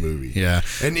on this movie. Yeah.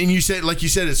 And you said, like you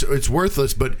said, it's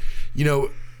worthless, but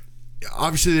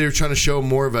obviously they were trying to show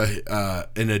more of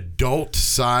an adult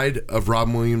side of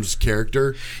Robin Williams'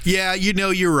 character. Yeah,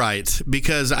 you're right,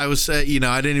 because I was I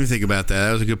didn't even think about that.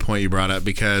 That was a good point you brought up,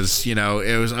 because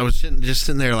I was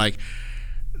sitting there like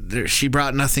she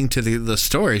brought nothing to the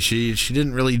story. She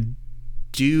didn't really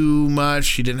do much.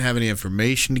 She didn't have any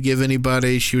information to give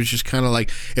anybody. She was just kind of like,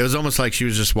 it was almost like she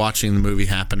was just watching the movie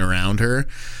happen around her.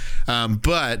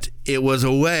 But it was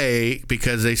a way,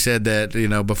 because they said that,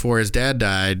 before his dad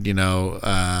died,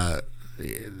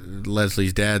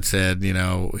 Leslie's dad said,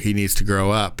 he needs to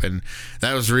grow up. And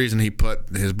that was the reason he put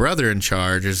his brother in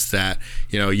charge, is that,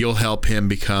 you'll help him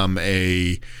become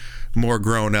a more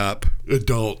grown up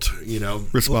adult,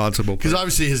 responsible. Because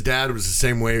obviously his dad was the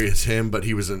same way as him, but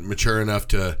he wasn't mature enough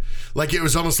to, like, it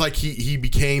was almost like he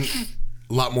became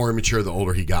a lot more immature the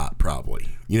older he got, probably.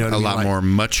 A lot more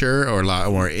mature or a lot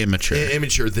more immature?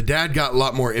 Immature. The dad got a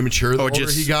lot more immature the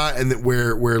older he got, and that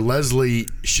where Leslie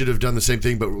should have done the same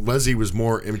thing, but Leslie was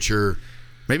more immature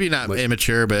Maybe not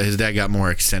immature, but his dad got more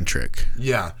eccentric.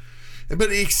 Yeah. But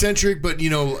eccentric, but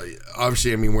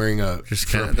obviously, I mean, wearing a just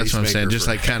kind of, that's what I'm saying. Just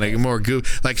like kind of more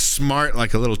like smart,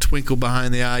 like a little twinkle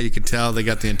behind the eye. You can tell they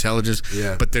got the intelligence.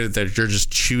 Yeah. But they're just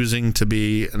choosing to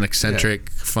be an eccentric,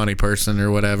 funny person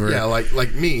or whatever. Yeah,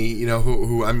 like me,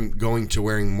 who I'm going to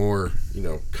wearing more,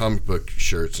 comic book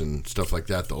shirts and stuff like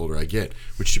that the older I get,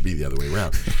 which should be the other way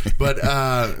around. But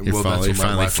you're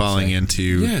finally falling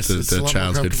into the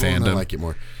childhood fandom. I like it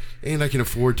more, and I can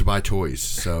afford to buy toys.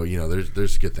 So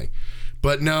there's a good thing.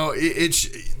 But no,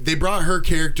 they brought her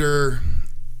character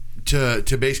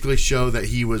to basically show that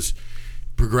he was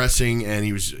progressing and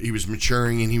he was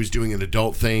maturing and he was doing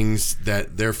adult things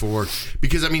that therefore,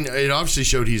 because I mean it obviously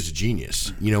showed he's a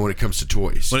genius, when it comes to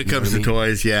toys. When it comes to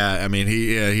toys, yeah. I mean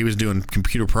he was doing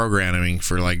computer programming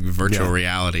for like virtual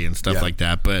reality and stuff like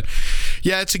that. But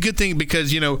yeah, it's a good thing because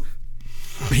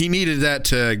he needed that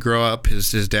to grow up.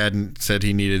 His dad said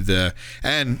he needed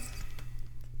and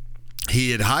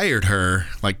he had hired her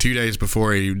like 2 days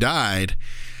before he died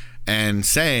and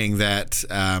saying that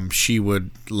she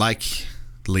would like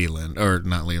Leland, or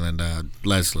not Leland,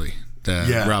 Leslie,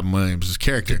 Robin Williams'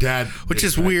 character. Dad, which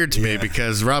is weird to me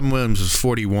because Robin Williams was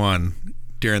 41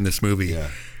 during this movie. Yeah.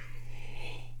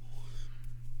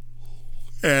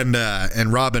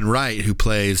 And Robin Wright, who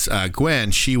plays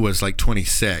Gwen, she was like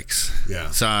 26.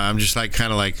 Yeah. So I'm just like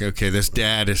kind of like, okay, this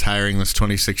dad is hiring this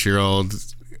 26-year-old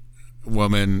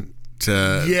woman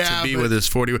to be with his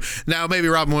 40. Now maybe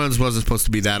Robin Williams wasn't supposed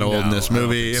to be that old in this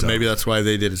movie, and maybe that's why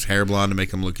they did his hair blonde to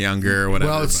make him look younger or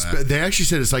whatever. Well, they actually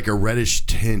said it's like a reddish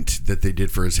tint that they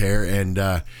did for his hair,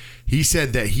 and he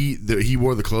said that he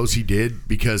wore the clothes he did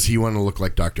because he wanted to look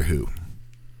like Doctor Who.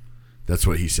 That's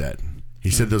what he said. He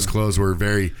said those clothes were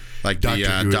very like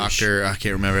the doctor. I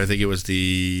can't remember. I think it was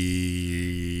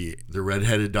the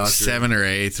redheaded doctor, 7 or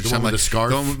 8 or something. With the scarf,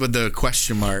 the one with the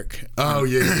question mark. Oh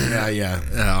yeah.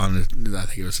 I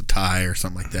think it was a tie or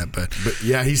something like that. But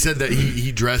yeah, he said that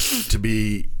he dressed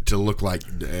to look like,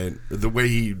 and the way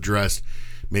he dressed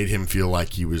made him feel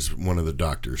like he was one of the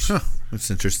doctors. Huh, that's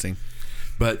interesting.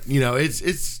 But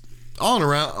it's. All in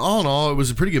all, it was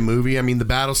a pretty good movie. I mean, the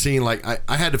battle scene, like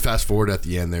I had to fast forward at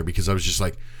the end there because I was just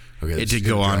like, okay, it did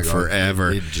go on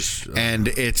forever. And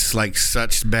it's like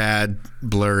such bad,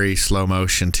 blurry slow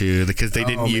motion too, because they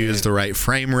didn't use the right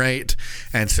frame rate.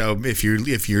 And so if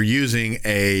you're using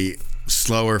a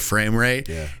slower frame rate,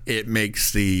 it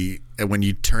makes when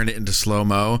you turn it into slow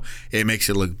mo, it makes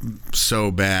it look so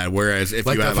bad. Whereas if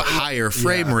you have a higher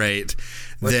frame rate,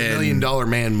 like a $1 Million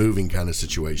Man moving kind of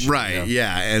situation, right?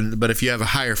 But if you have a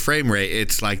higher frame rate,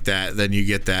 it's like that. Then you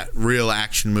get that real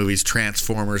action movies,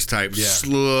 Transformers type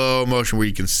slow motion where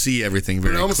you can see everything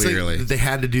very clearly. Like they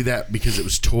had to do that because it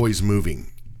was toys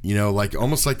moving. Like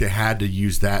almost like they had to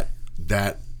use that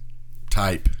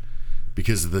type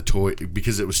because of the toy,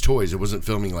 because it was toys. It wasn't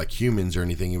filming like humans or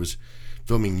anything. It was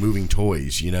filming moving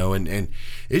toys, and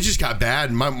it just got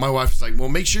bad. And my wife was like, well,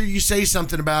 make sure you say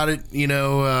something about it,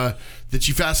 that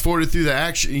you fast forwarded through the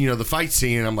action, the fight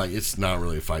scene. And I'm like, it's not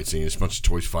really a fight scene. It's a bunch of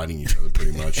toys fighting each other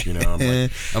pretty much, I'm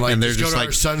like and just go to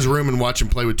our son's room and watch him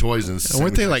play with toys. And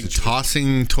weren't they like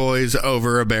tossing toys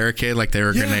over a barricade like they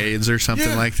were grenades or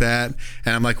something like that?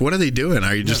 And I'm like, what are they doing?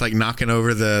 Are you just like knocking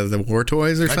over the war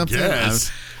toys or something? I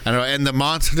don't know. And the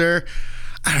monster,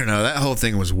 I don't know. That whole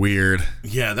thing was weird.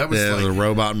 Yeah, that was the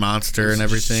robot monster and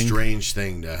everything. A strange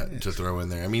thing to throw in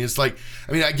there. I mean,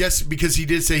 I guess because he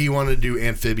did say he wanted to do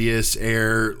amphibious,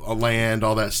 air, land,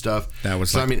 all that stuff. That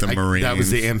was the Marines. That was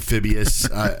the amphibious,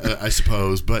 I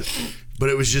suppose. But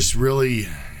it was just really,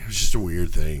 it was just a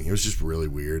weird thing. It was just really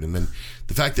weird. And then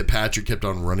the fact that Patrick kept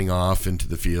on running off into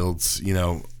the fields,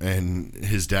 and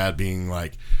his dad being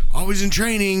like, always in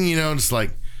training, just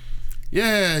like,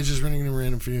 yeah, just running in a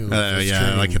random field.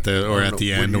 Like at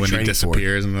the end when he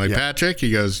disappears and they're like, Patrick,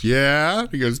 he goes,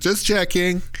 just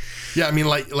checking. Yeah, I mean,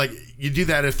 like you do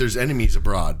that if there's enemies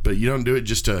abroad, but you don't do it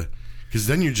just because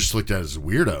then you're just looked at as a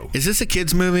weirdo. Is this a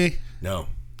kid's movie? No,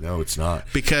 it's not.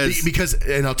 Because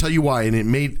and I'll tell you why. And it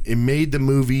made the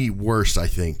movie worse, I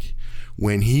think,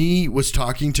 when he was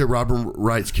talking to Robin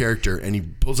Wright's character and he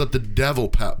pulls up the devil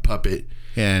puppet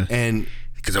and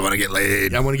because I want to get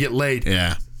laid. I want to get laid.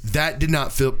 Yeah. That did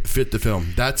not fit the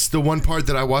film. That's the one part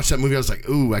that I watched that movie. I was like,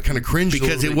 "Ooh!" I kind of cringed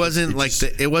because it wasn't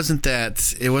it wasn't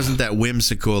that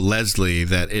whimsical Leslie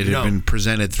that it had been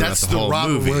presented throughout the whole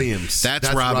Robin movie. Williams.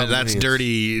 That's Robin. That's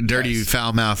dirty,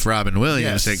 foul mouth Robin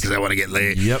Williams because I want to get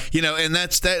laid. Yep. And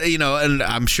that's that. And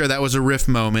I'm sure that was a riff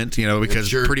moment. Because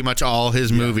pretty much all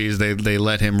his movies they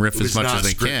let him riff as much as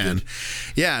they can.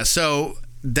 Yeah. So.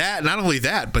 that, not only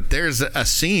that, but there's a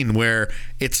scene where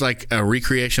it's like a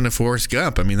recreation of Forrest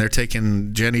Gump. I mean, they're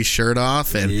taking Jenny's shirt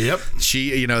off, and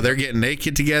she, they're getting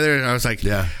naked together. And I was like,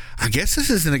 I guess this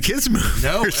isn't a kid's movie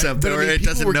or something, or it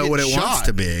doesn't know what it wants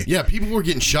to be. Yeah, people were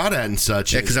getting shot at and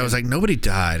such. Yeah, because I was like, nobody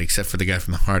died except for the guy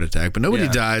from the heart attack, but nobody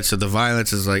died, so the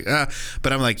violence is like,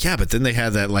 but I'm like, but then they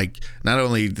had that, like, not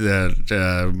only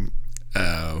the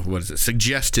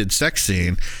suggested sex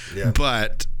scene,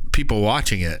 but people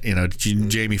watching it,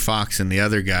 Jamie Foxx and the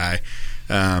other guy,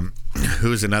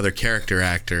 who's another character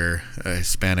actor, a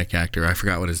Hispanic actor, I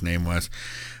forgot what his name was.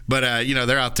 But,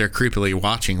 they're out there creepily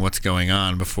watching what's going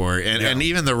on before. And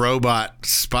even the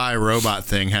spy robot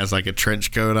thing has like a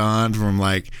trench coat on from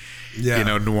like,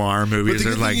 noir movies.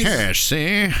 They're like, hey,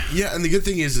 see? Yeah, and the good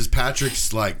thing is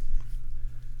Patrick's like,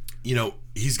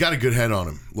 he's got a good head on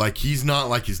him. Like, he's not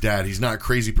like his dad. He's not a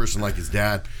crazy person like his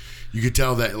dad. You could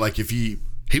tell that, like, if he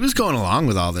was going along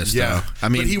with all this, though. I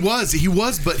mean, but he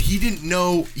was, but he didn't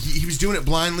know. He was doing it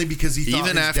blindly because he thought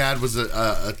his dad was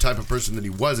a type of person that he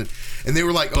wasn't. And they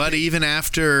were like, but even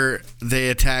after they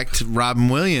attacked Robin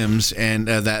Williams and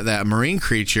that marine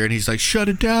creature, and he's like, shut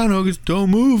it down, August, don't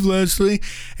move, Leslie,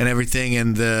 and everything.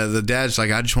 And the dad's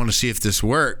like, I just want to see if this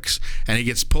works. And he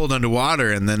gets pulled underwater,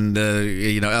 and then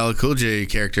the LL Cool J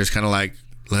character is kind of like,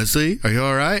 Leslie, are you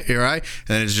all right? You all right? And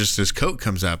then it's just his coat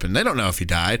comes up, and they don't know if he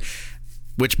died.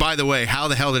 Which, by the way, how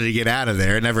the hell did he get out of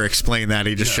there? It never explained that.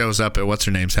 He just shows up at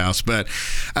what's-her-name's house. But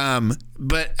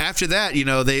after that,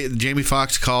 Jamie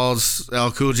Foxx calls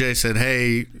LL Cool J, said,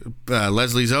 hey,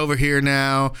 Leslie's over here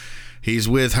now. He's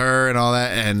with her and all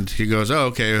that. And he goes, oh,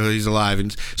 okay, well, he's alive.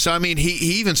 And so, I mean, he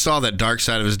even saw that dark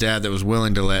side of his dad that was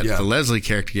willing to let the Leslie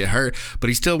character get hurt. But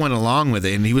he still went along with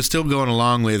it. And he was still going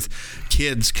along with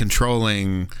kids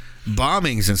controlling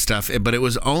bombings and stuff, but it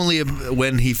was only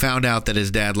when he found out that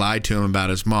his dad lied to him about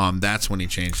his mom, that's when he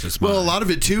changed his mind. Well, a lot of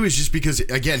it too is just because,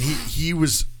 again, he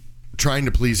was trying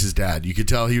to please his dad. You could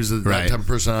tell he was that type of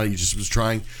personality. He just was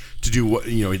trying to do what,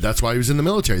 that's why he was in the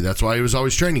military. That's why he was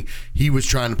always training. He was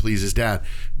trying to please his dad.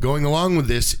 Going along with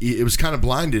this, it was kind of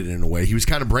blinded in a way. He was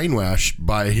kind of brainwashed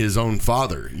by his own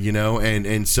father,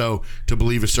 and so to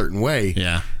believe a certain way.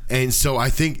 Yeah. And so I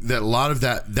think that a lot of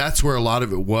that's where a lot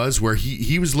of it was, where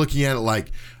he was looking at it like,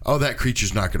 oh, that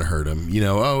creature's not going to hurt him.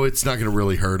 Oh, it's not going to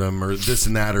really hurt him, or this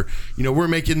and that, or, we're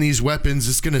making these weapons.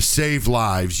 It's going to save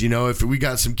lives. If we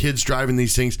got some kids driving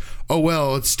these things, oh,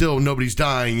 well, it's still nobody's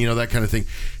dying, that kind of thing.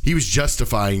 He was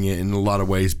justifying it in a lot of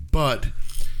ways, but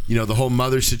the whole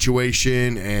mother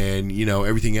situation and,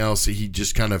 everything else, he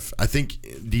just kind of, I think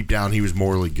deep down he was a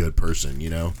morally good person,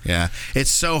 Yeah.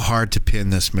 It's so hard to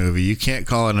pin this movie. You can't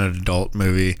call it an adult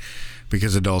movie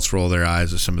because adults roll their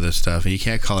eyes at some of this stuff. And you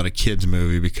can't call it a kid's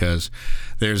movie because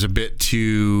there's a bit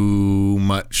too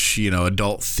much,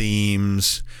 adult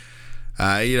themes.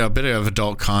 A bit of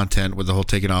adult content with the whole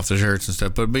taking off the shirts and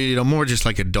stuff, but more just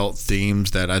like adult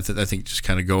themes that I think just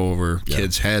kind of go over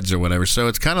kids' heads or whatever. So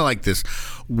it's kind of like this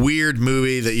weird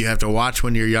movie that you have to watch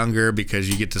when you're younger because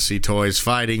you get to see toys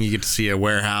fighting, you get to see a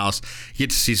warehouse, you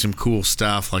get to see some cool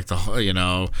stuff like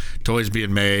the toys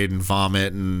being made and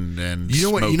vomit and you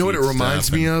know what it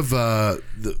reminds me of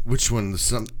which one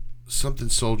something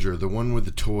soldier, the one with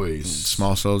the toys,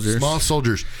 small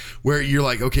soldiers, where you're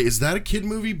like, okay, is that a kid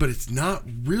movie? But it's not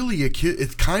really a kid.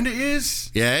 It kind of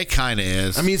is. Yeah, it kind of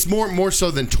is. I mean, it's more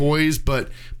so than toys, but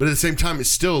at the same time,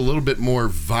 it's still a little bit more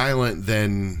violent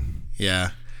than.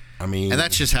 Yeah. I mean, and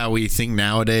that's just how we think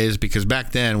nowadays. Because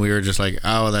back then we were just like,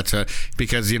 oh,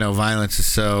 because violence is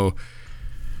so.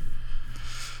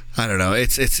 I don't know.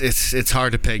 It's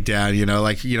hard to peg down,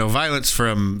 violence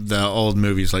from the old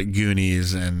movies like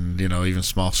Goonies and, even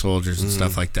Small Soldiers and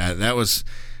stuff like that. That was,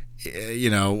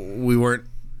 we weren't,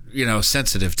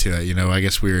 sensitive to it. I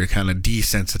guess we were kind of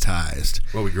desensitized.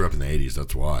 Well, we grew up in the 80s.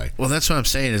 That's why. Well, that's what I'm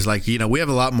saying is like, we have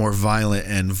a lot more violent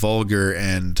and vulgar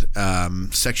and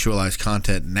sexualized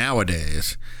content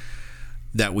nowadays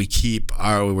that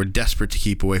we're desperate to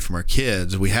keep away from our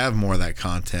kids. We have more of that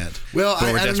content. Well,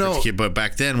 but we're I don't know. But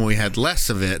back then when we had less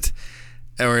of it,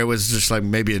 or it was just like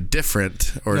maybe a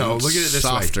different or look at it this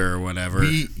softer way. Or whatever.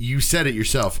 You said it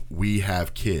yourself. We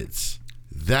have kids.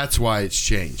 That's why it's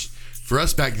changed. For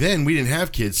us back then, we didn't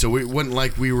have kids, so it wasn't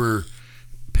like we were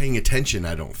paying attention,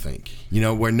 I don't think.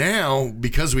 Where now,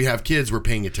 because we have kids, we're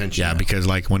paying attention. Yeah, because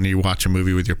like when you watch a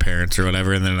movie with your parents or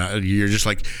whatever, and then you're just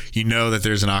like, that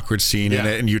there's an awkward scene in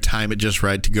it, and you time it just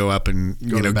right to go up and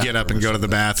get up and go to the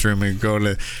bathroom and go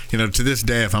to to this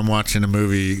day, if I'm watching a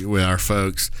movie with our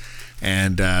folks,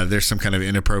 and there's some kind of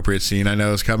inappropriate scene I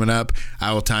know is coming up,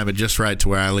 I will time it just right to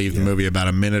where I leave the movie about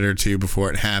a minute or two before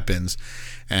it happens,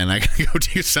 and I gotta go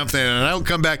do something, and I don't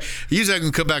come back. Usually I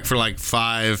can come back for like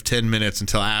 5-10 minutes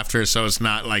until after, so it's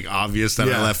not like obvious that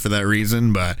I left for that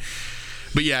reason. But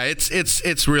yeah,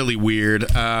 it's really weird.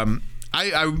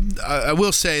 I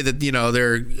will say that, you know,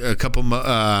 there are a couple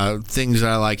things that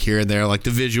I like here and there. Like the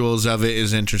visuals of it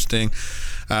is interesting.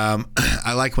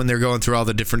 I like when they're going through all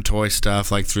the different toy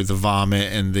stuff, like through the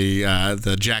vomit and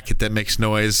the jacket that makes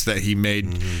noise that he made.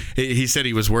 Mm-hmm. He said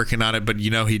he was working on it, but, you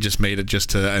know, he just made it just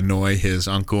to annoy his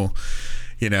uncle.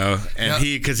 You know, and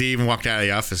because he even walked out of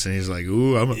the office and he's like,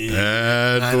 "Ooh, I'm a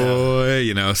bad boy,"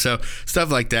 you know. So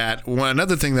stuff like that.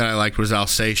 Another thing that I liked was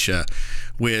Alsatia,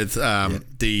 with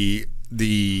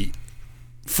the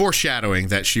foreshadowing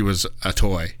that she was a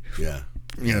toy. Yeah,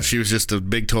 you know, she was just a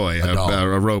big toy,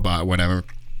 a robot, whatever.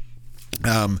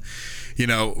 You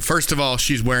know, first of all,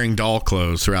 she's wearing doll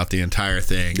clothes throughout the entire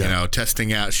thing. Yeah. You know,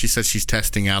 testing out. She says she's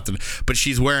testing out but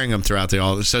she's wearing them throughout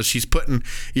all. So she's putting,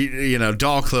 you know,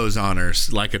 doll clothes on her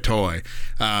like a toy.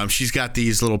 She's got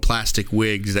these little plastic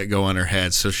wigs that go on her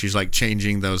head, so she's like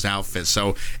changing those outfits.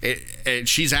 So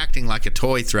she's acting like a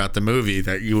toy throughout the movie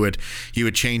that you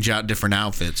would change out different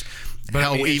outfits. But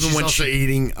I mean, even she's when also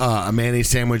eating a mayonnaise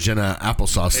sandwich and an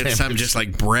applesauce sandwich. It's something just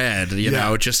like bread, you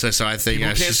know, just so I think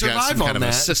she's got some kind of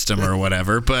a system or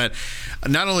whatever. But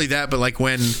not only that, but like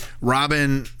when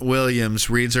Robin Williams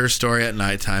reads her story at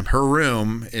nighttime, her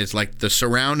room is like the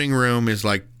surrounding room is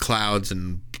like clouds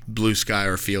and blue sky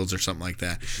or fields or something like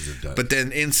that. But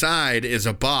then inside is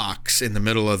a box in the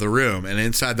middle of the room, and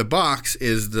inside the box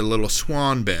is the little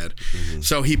swan bed. Mm-hmm.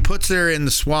 So he puts her in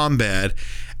the swan bed,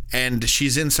 and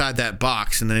she's inside that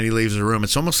box, and then he leaves the room.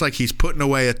 It's almost like he's putting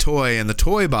away a toy in the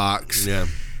toy box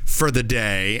for the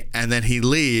day, and then he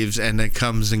leaves and then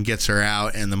comes and gets her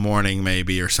out in the morning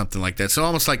maybe or something like that. So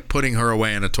almost like putting her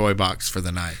away in a toy box for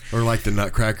the night. Or like the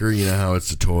Nutcracker, you know how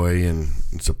it's a toy and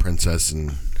it's a princess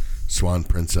and Swan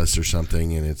Princess or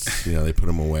something, and it's, you know, they put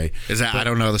them away. I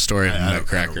don't know the story of the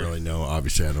Nutcracker. I don't really know.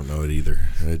 Obviously, I don't know it either.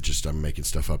 I'm making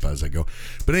stuff up as I go.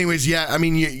 But anyways, yeah, I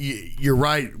mean, you're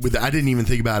right. I didn't even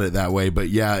think about it that way, but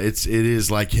yeah, it is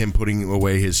like him putting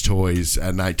away his toys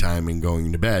at nighttime and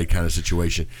going to bed kind of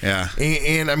situation. Yeah.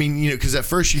 And I mean, you know, because at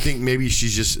first you think maybe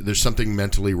there's something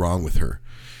mentally wrong with her.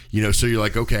 You know, so you're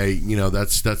like, okay, you know,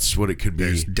 that's what it could be.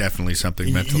 There's definitely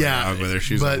something mentally wrong with her.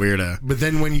 She's a weirdo. But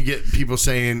then when you get people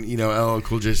saying, you know, LL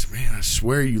Cool J, man, I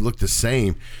swear you look the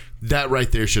same. That right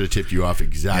there should have tipped you off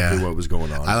exactly what was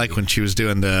going on. I like when she was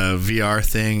doing the VR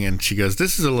thing and she goes,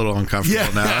 "This is a little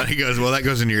uncomfortable now." And he goes, "Well, that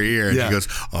goes in your ear." And he goes,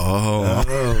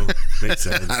 "Oh, makes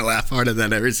sense." I laugh hard at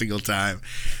that every single time.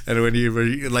 And when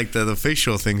you like the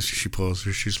facial things she pulls,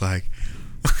 she's like,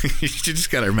 she just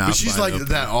got her mouth. But she's like open.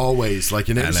 That always. Like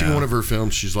in every single one of her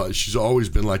films, she's always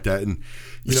been like that. And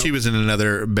you know, she was in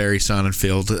another Barry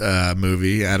Sonnenfeld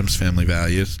movie, Addams Family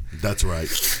Values. That's right.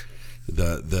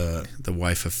 The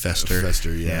wife of Fester.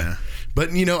 Fester, yeah.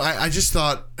 But you know, I just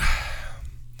thought,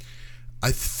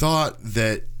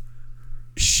 that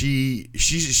she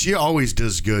always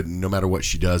does good no matter what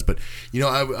she does. But you know,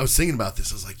 I was thinking about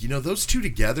this. I was like, you know, those two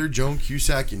together, Joan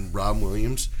Cusack and Robin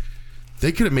Williams,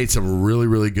 they could have made some really,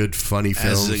 really good, funny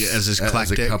films as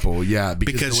a couple. Yeah,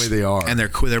 because the way they are, and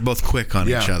they're both quick on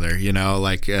each other. You know,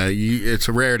 like it's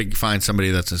rare to find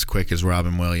somebody that's as quick as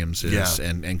Robin Williams is,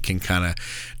 and can kind of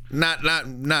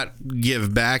not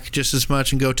give back just as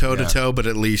much and go toe to toe, but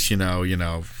at least you know.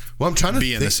 Well, I'm trying to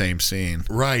be in the same scene,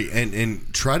 right?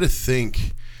 And try to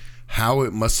think how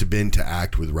it must have been to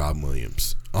act with Robin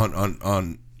Williams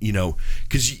on you know,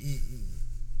 because.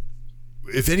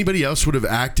 If anybody else would have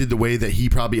acted the way that he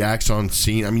probably acts on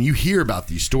scene, I mean, you hear about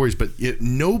these stories, but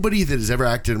nobody that has ever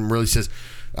acted him really says,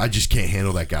 "I just can't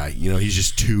handle that guy. You know, he's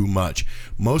just too much."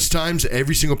 Most times,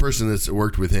 every single person that's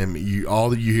worked with him, all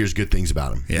that you hear is good things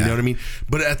about him. Yeah. You know what I mean?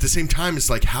 But at the same time, it's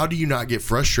like, how do you not get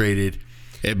frustrated?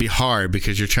 It'd be hard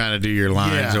because you're trying to do your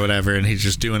lines or whatever, and he's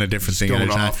just doing a different thing at a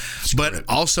time. But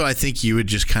also, I think you would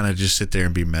just kind of just sit there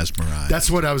and be mesmerized.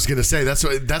 That's what I was gonna say.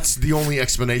 That's the only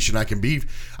explanation I can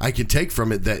take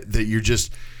from it, that you're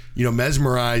just, you know,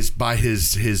 mesmerized by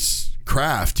his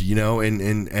craft, you know,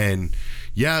 and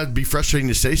yeah, it'd be frustrating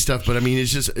to say stuff, but I mean,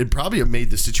 it probably have made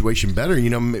the situation better.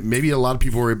 You know, maybe a lot of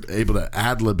people were able to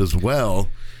ad-lib as well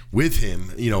with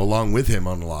him, you know, along with him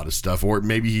on a lot of stuff, or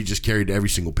maybe he just carried every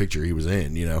single picture he was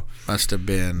in, you know. Must have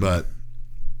been. But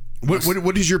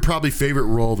what is your probably favorite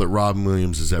role that Robin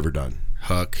Williams has ever done?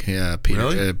 Hook, yeah,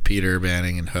 Peter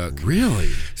Banning and Hook. Really?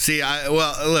 See,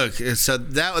 look, so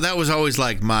that was always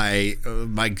like my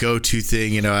go-to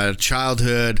thing, you know, out of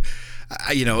childhood.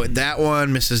 that one,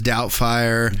 Mrs.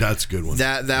 Doubtfire. That's a good one.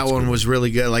 That one was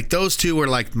really good. Like those two were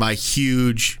like my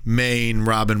huge main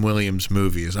Robin Williams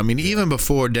movies. I mean, even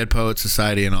before Dead Poets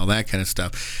Society and all that kind of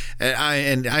stuff.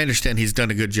 And I understand he's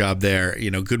done a good job there.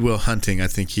 Good Will Hunting. I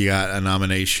think he got a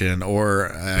nomination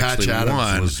or actually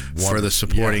won for the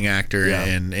supporting actor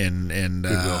in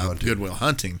Good Will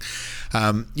Hunting.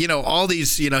 All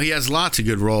these. He has lots of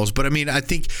good roles, but I mean, I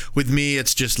think with me,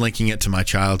 it's just linking it to my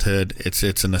childhood.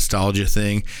 It's a nostalgia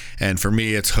thing, and for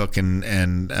me it's Hook and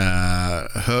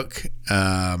Hook,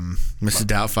 Mrs.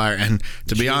 Doubtfire, and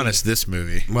to be honest, this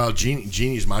movie. Well,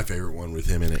 Genie's my favorite one with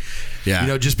him in it.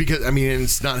 Yeah, just because and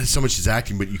it's not so much his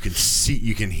acting, but you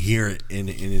can hear it in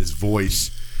his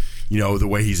voice. The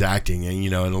way he's acting, and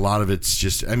and a lot of it's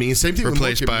just. I mean, same thing.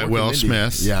 Replaced by Will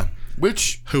Smith. Yeah.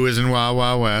 Who is in Wild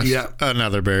Wild West? Yeah,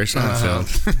 another Barry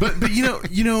Sonnenfeld. But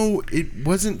it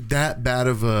wasn't that bad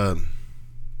of a.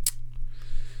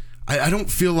 I don't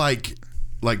feel like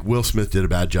Will Smith did a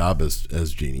bad job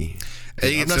as Genie.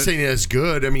 I'm not saying it's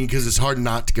good. I mean, because it's hard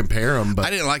not to compare him. But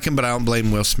I didn't like him, but I don't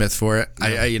blame Will Smith for it.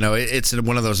 Yeah. It's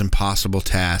one of those impossible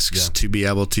tasks to be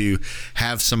able to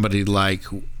have somebody like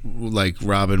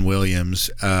Robin Williams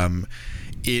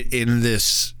in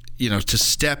this. To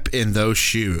step in those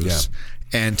shoes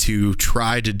and to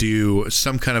try to do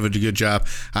some kind of a good job.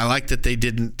 I like that they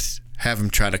didn't have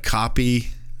him try to copy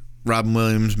Robin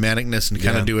Williams' manicness and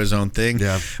kind of do his own thing.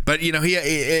 Yeah. But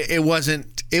it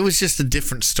wasn't. It was just a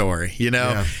different story.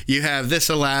 You have this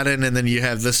Aladdin and then you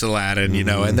have this Aladdin.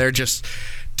 And they're just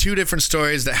two different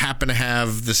stories that happen to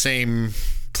have the same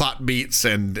plot beats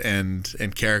and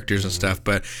characters and stuff,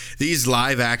 but these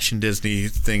live action Disney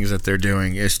things that they're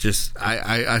doing, it's just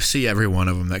I see every one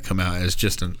of them that come out as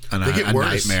just a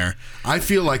nightmare. I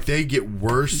feel like they get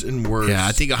worse and worse. Yeah,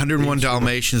 I think 101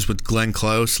 Dalmatians with Glenn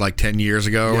Close like 10 years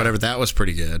ago or whatever, that was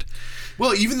pretty good.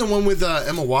 Well, even the one with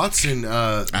Emma Watson,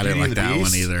 I didn't like that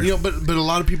one either. But a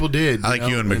lot of people did. I like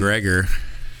Ewan McGregor.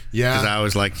 Yeah, because I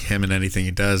always like him in anything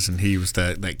he does, and he was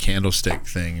that candlestick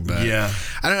thing. But yeah,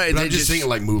 I don't know. But I'm just thinking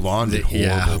like Mulan did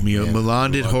horrible. Yeah,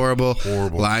 Mulan did horrible.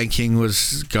 Lion King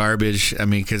was garbage. I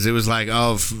mean, because it was like,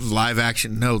 live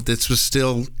action. No, this was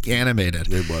still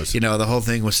animated. It was. The whole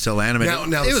thing was still animated.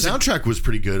 Now the soundtrack was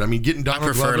pretty good. I mean, getting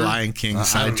Donald Glover. I prefer Lion King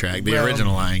soundtrack, the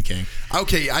original Lion King.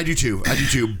 Okay, I do too.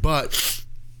 But.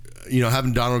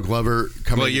 Having Donald Glover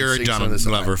come in. Well, you're a Donald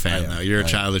Glover fan, though. You're a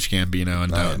Childish Gambino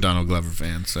and Donald Glover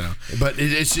fan, so. But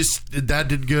it's just that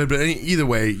did good. But either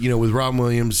way, with Robin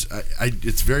Williams,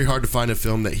 it's very hard to find a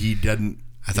film that he doesn't.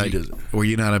 Were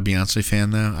you not a Beyonce fan,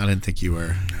 though? I didn't think you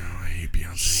were. No, I hate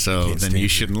Beyonce. So then you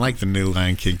shouldn't like the new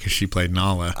Lion King because she played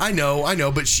Nala. I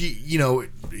know, but she,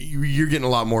 you're getting a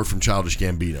lot more from Childish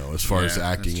Gambino as far as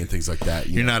acting and things like that.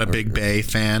 You're not a big Bay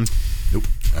fan. Nope,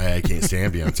 I can't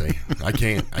stand Beyonce. I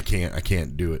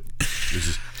can't do it.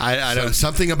 I don't.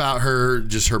 Something about her,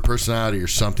 just her personality or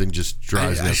something, just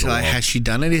drives me up the wall. Has she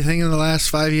done anything in the last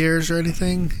 5 years or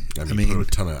anything? I mean, put a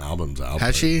ton of albums out.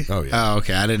 Has she? Oh yeah. Oh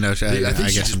okay. I didn't know. I think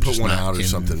she just put one out or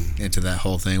something. Into that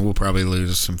whole thing, we'll probably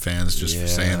lose some fans just for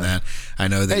saying that. I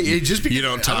know that you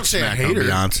don't talk smack on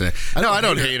Beyonce. I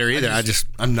don't hate her either.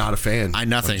 I'm not a fan. I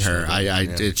nothing her.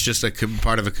 It's just a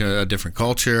part of a different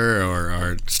culture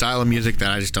or style of music that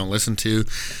I just don't listen to.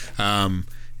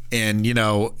 And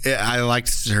I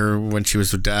liked her when she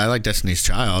was. I like Destiny's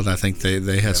Child. I think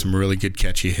they had some really good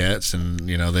catchy hits, and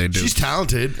they do. She's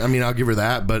talented. I mean, I'll give her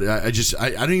that. But I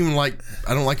don't even like.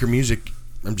 I don't like her music.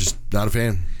 I'm just not a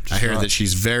fan. I hear that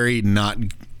she's very not.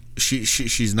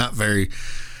 She's not very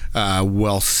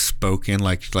well spoken.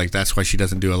 Like that's why she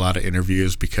doesn't do a lot of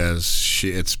interviews, because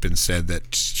it's been said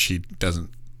that she doesn't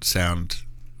sound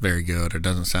very good or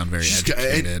doesn't sound very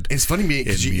educated. It's funny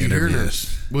because you hear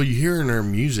her in her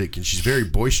music, and she's very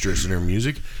boisterous in her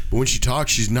music, but when she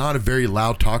talks, she's not a very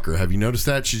loud talker. Have you noticed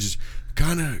that? She's just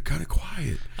kind of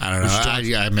quiet. I don't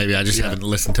know. Maybe I just haven't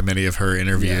listened to many of her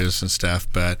interviews and stuff,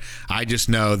 but I just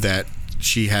know that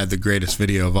she had the greatest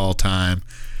video of all time.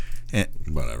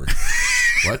 Whatever.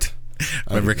 What?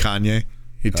 Remember Kanye?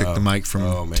 He took the mic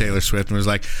from Taylor Swift and was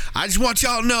like, I just want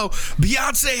y'all to know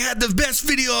Beyonce had the best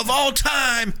video of all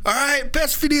time. All right?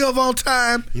 Best video of all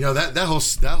time. That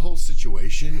whole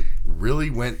situation really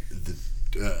went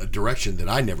a direction that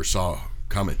I never saw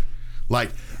coming. Like,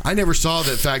 I never saw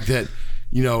the fact that,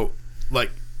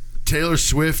 like Taylor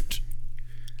Swift,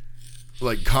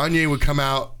 like Kanye would come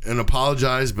out and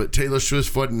apologize, but Taylor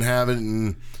Swift wouldn't have it,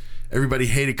 and everybody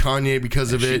hated Kanye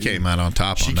because of it. She came out on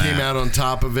top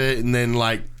of it, and then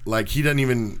like he doesn't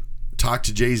even talk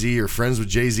to Jay-Z or friends with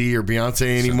Jay-Z or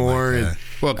Beyonce anymore. Like,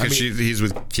 well, because he's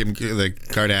with Kim, the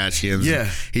Kardashians. Yeah.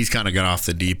 He's kind of got off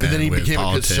the deep end. And then he with became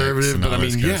a conservative. But I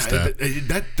mean, yeah,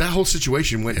 that whole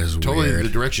situation went totally in the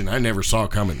direction I never saw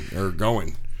coming or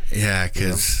going. Yeah,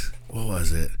 because what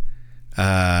was it?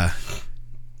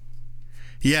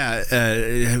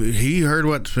 He heard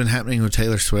what's been happening with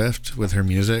Taylor Swift with her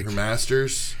music, her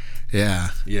masters. Yeah,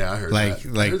 I heard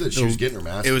that. I heard that she was getting her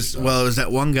masters. It was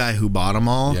that one guy who bought them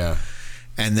all. Yeah,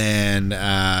 and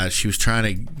then she was trying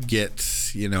to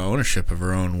get ownership of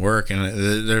her own work,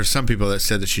 and there's some people that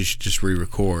said that she should just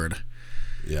re-record.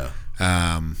 Yeah.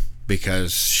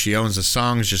 Because she owns the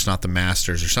songs, just not the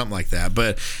masters or something like that.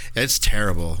 But it's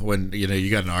terrible when you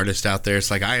got an artist out there.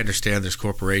 It's like, I understand there's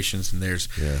corporations and there's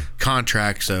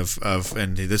contracts of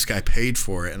and this guy paid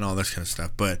for it and all this kind of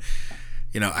stuff. But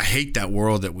I hate that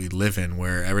world that we live in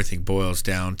where everything boils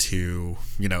down to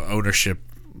ownership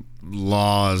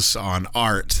laws on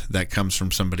art that comes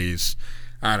from somebody's,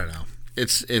 I don't know.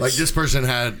 It's like this person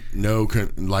had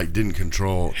didn't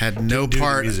control, had no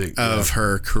part of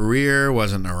her career,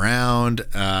 wasn't around,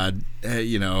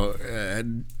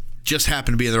 just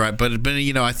happened to be in the right. But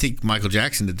I think Michael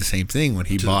Jackson did the same thing when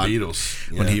he bought the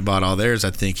Beatles. When he bought all theirs.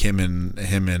 I think him and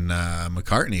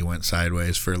McCartney went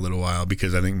sideways for a little while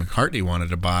because I think McCartney wanted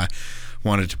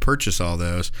to purchase all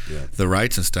those the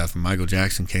rights and stuff, and Michael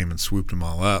Jackson came and swooped them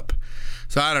all up.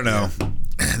 So I don't know. Yeah.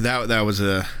 That was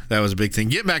a big thing.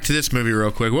 Get back to this movie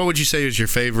real quick. What would you say is your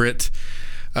favorite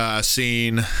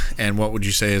scene, and what would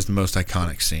you say is the most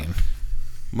iconic scene?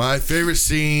 My favorite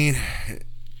scene,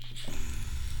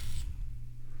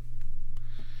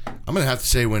 I'm gonna have to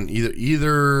say when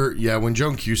when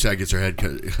Joan Cusack gets her head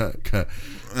cut.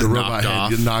 The robot head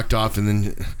gets knocked off, and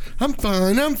then I'm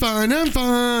fine. Yeah,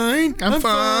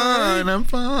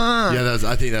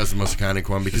 I think that's the most iconic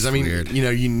one because I mean, weird.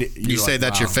 You say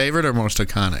that's your favorite or most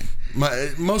iconic?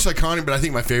 My most iconic, but I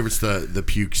think my favorite's the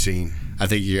puke scene. I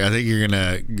think you're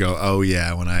gonna go, oh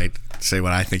yeah, when I say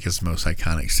what I think is the most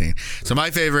iconic scene. So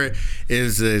my favorite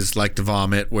is like the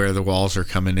vomit where the walls are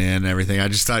coming in and everything. I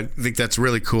think that's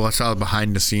really cool. I saw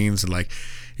behind the scenes and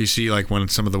you see when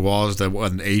some of the walls, that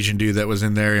one Asian dude that was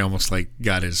in there, he almost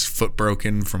got his foot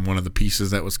broken from one of the pieces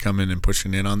that was coming and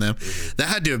pushing in on them. Mm-hmm. That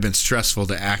had to have been stressful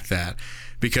to act that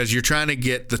because you're trying to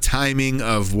get the timing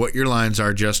of what your lines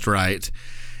are just right.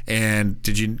 And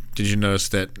did you notice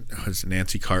that was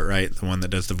Nancy Cartwright, the one that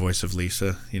does the voice of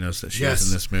Lisa? You notice that she was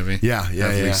in this movie? Yeah.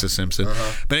 Lisa Simpson.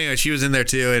 Uh-huh. But anyway, she was in there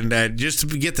too, and just to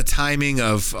get the timing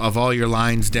of all your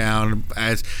lines down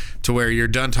as to where you're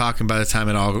done talking by the time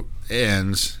it all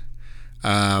ends.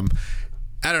 I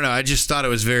don't know. I just thought it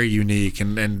was very unique,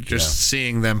 and just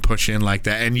seeing them push in like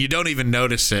that, and you don't even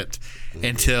notice it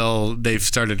until they've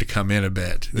started to come in a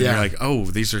bit. Then you're like, oh,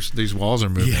 these walls are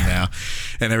moving now,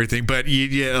 and everything. But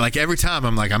you every time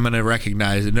I'm like, I'm gonna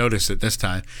notice it this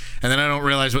time, and then I don't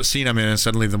realize what scene I'm in, and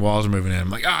suddenly the walls are moving in.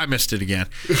 I'm like, I missed it again.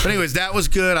 But anyways, that was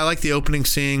good. I like the opening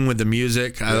scene with the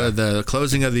music. The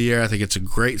closing of the year. I think it's a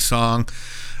great song.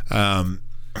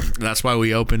 That's why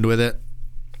we opened with it.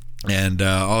 And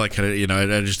all I kind of,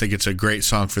 I just think it's a great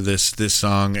song for this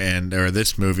song or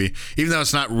this movie, even though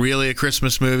it's not really a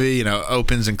Christmas movie.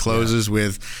 Opens and closes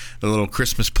with the little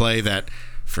Christmas play that,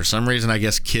 for some reason, I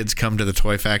guess kids come to the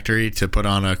toy factory to put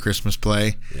on a Christmas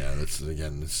play. Yeah, it's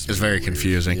very weird.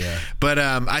 Confusing. Yeah. But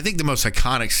I think the most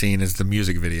iconic scene is the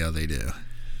music video they do.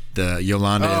 The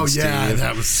Yolanda and Steve. Oh, yeah,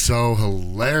 that was so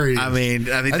hilarious. I mean,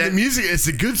 and the music, it's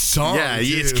a good song. Yeah,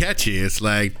 it's catchy. It's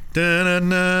like, into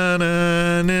the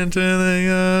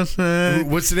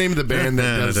what's the name of the band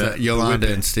that does that?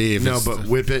 Yolanda and Steve. No, but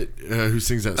Whip It, who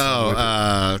sings that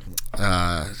song?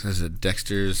 Is it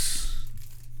Dexter's?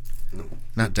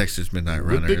 Not Dexter's Midnight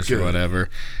Runners or whatever.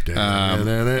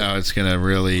 It's gonna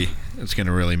really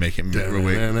make it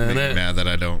mad that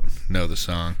I don't know the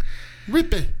song.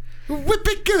 Whip it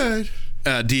good.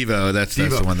 Devo, that's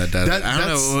the one that does it. I don't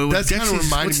know. That's kind of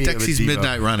reminding me of Dexy's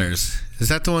Midnight Runners. Is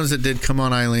that the ones that did Come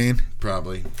On Eileen?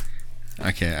 Probably.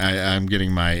 Okay, I'm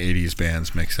getting my 80s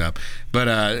bands mixed up. But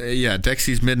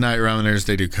Dexy's Midnight Runners,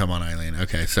 they do Come On Eileen.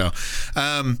 Okay, so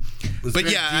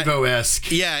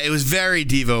Devo-esque. It was very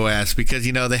Devo-esque because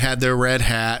they had their red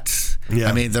hats. Yeah.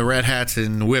 I mean, the red hats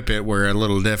in Whip It were a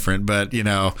little different, but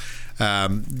their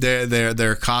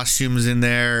costumes in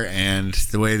there and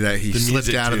the way that he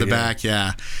slipped out of the back,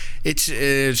 it's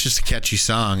just a catchy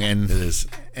song, and it is.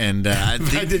 And I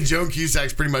think Joan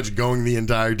Cusack's pretty much going the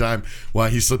entire time while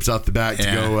he slips out the back to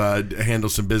go handle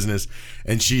some business,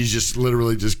 and she's just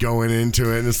literally just going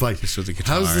into it, and it's like,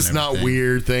 how is this not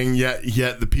weird thing?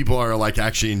 Yet the people are like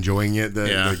actually enjoying it.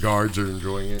 The guards are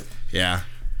enjoying it. Yeah.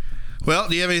 Well,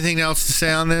 do you have anything else to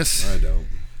say on this? I don't.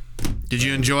 Did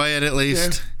you enjoy it at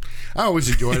least? Yeah. I always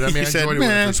enjoy it. I mean, I enjoyed it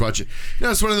when I first watched it.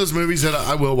 It's one of those movies that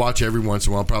I will watch every once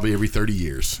in a while, probably every 30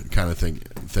 years kind of thing.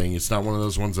 It's not one of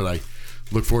those ones that I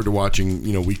look forward to watching,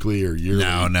 weekly or yearly.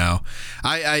 No.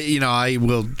 I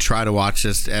will try to watch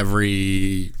this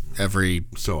every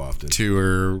so often, 2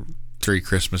 or 3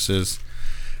 Christmases.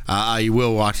 I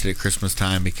will watch it at Christmas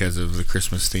time because of the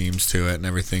Christmas themes to it and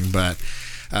everything. But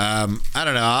I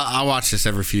don't know. I'll watch this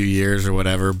every few years or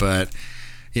whatever. But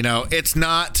it's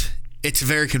a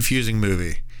very confusing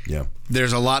movie. Yeah.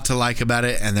 There's a lot to like about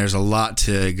it, and there's a lot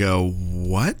to go,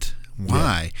 what?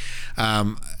 Why? Yeah.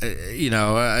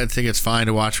 I think it's fine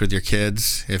to watch with your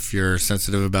kids. If you're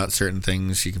sensitive about certain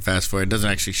things, you can fast forward. It doesn't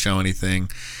actually show anything,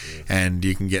 and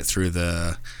you can get through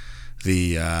the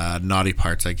naughty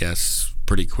parts, I guess,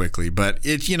 pretty quickly. But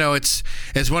it's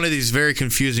one of these very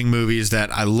confusing movies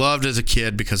that I loved as a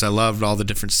kid because I loved all the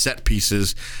different set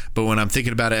pieces. But when I'm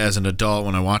thinking about it as an adult,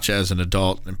 when I watch it as an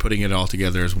adult and putting it all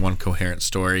together as one coherent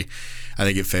story, I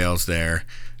think it fails there.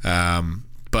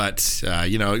 But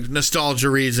nostalgia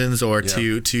reasons or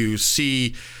to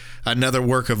see another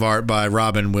work of art by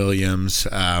Robin Williams,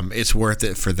 it's worth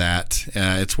it for that.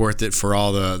 It's worth it for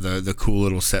all the cool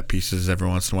little set pieces every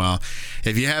once in a while.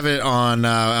 If you have it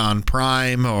on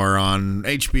Prime or on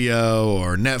HBO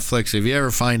or Netflix, if you ever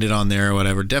find it on there or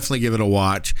whatever, definitely give it a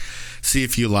watch. See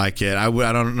if you like it. I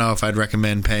don't know if I'd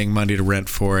recommend paying money to rent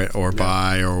for it or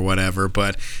buy or whatever,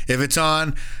 but if it's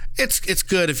on, it's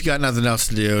good if you got nothing else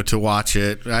to do to watch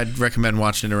it. I'd recommend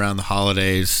watching it around the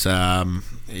holidays.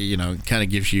 It kind of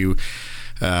gives you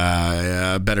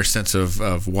a better sense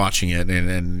of watching it,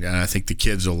 and I think the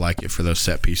kids will like it for those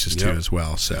set pieces too as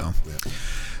well. So.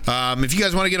 If you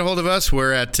guys want to get a hold of us,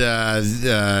 we're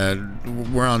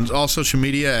on all social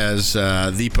media as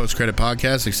The Post Credit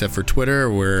Podcast, except for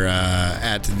Twitter. We're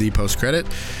at The Post Credit.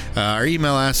 Our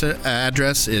email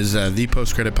address is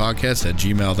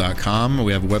thepostcreditpodcast@gmail.com.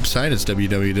 We have a website. It's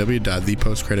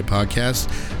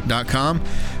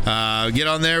www.thepostcreditpodcast.com. Get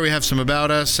on there. We have some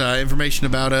about us, information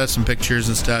about us, some pictures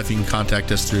and stuff. You can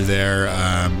contact us through there.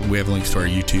 We have links to our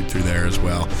YouTube through there as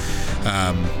well.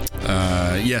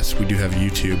 Yes, we do have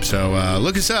YouTube. So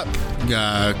look us up.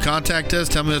 Contact us.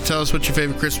 Tell us what's your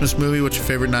favorite Christmas movie, what's your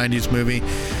favorite 90s movie.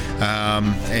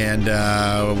 And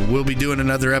we'll be doing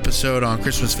another episode on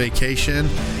Christmas Vacation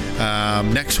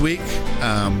next week.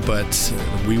 But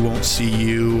we won't see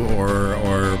you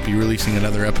or be releasing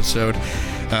another episode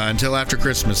until after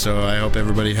Christmas. So I hope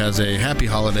everybody has a happy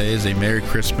holidays, a Merry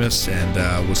Christmas, and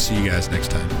we'll see you guys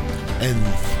next time. And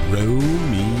throw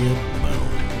me a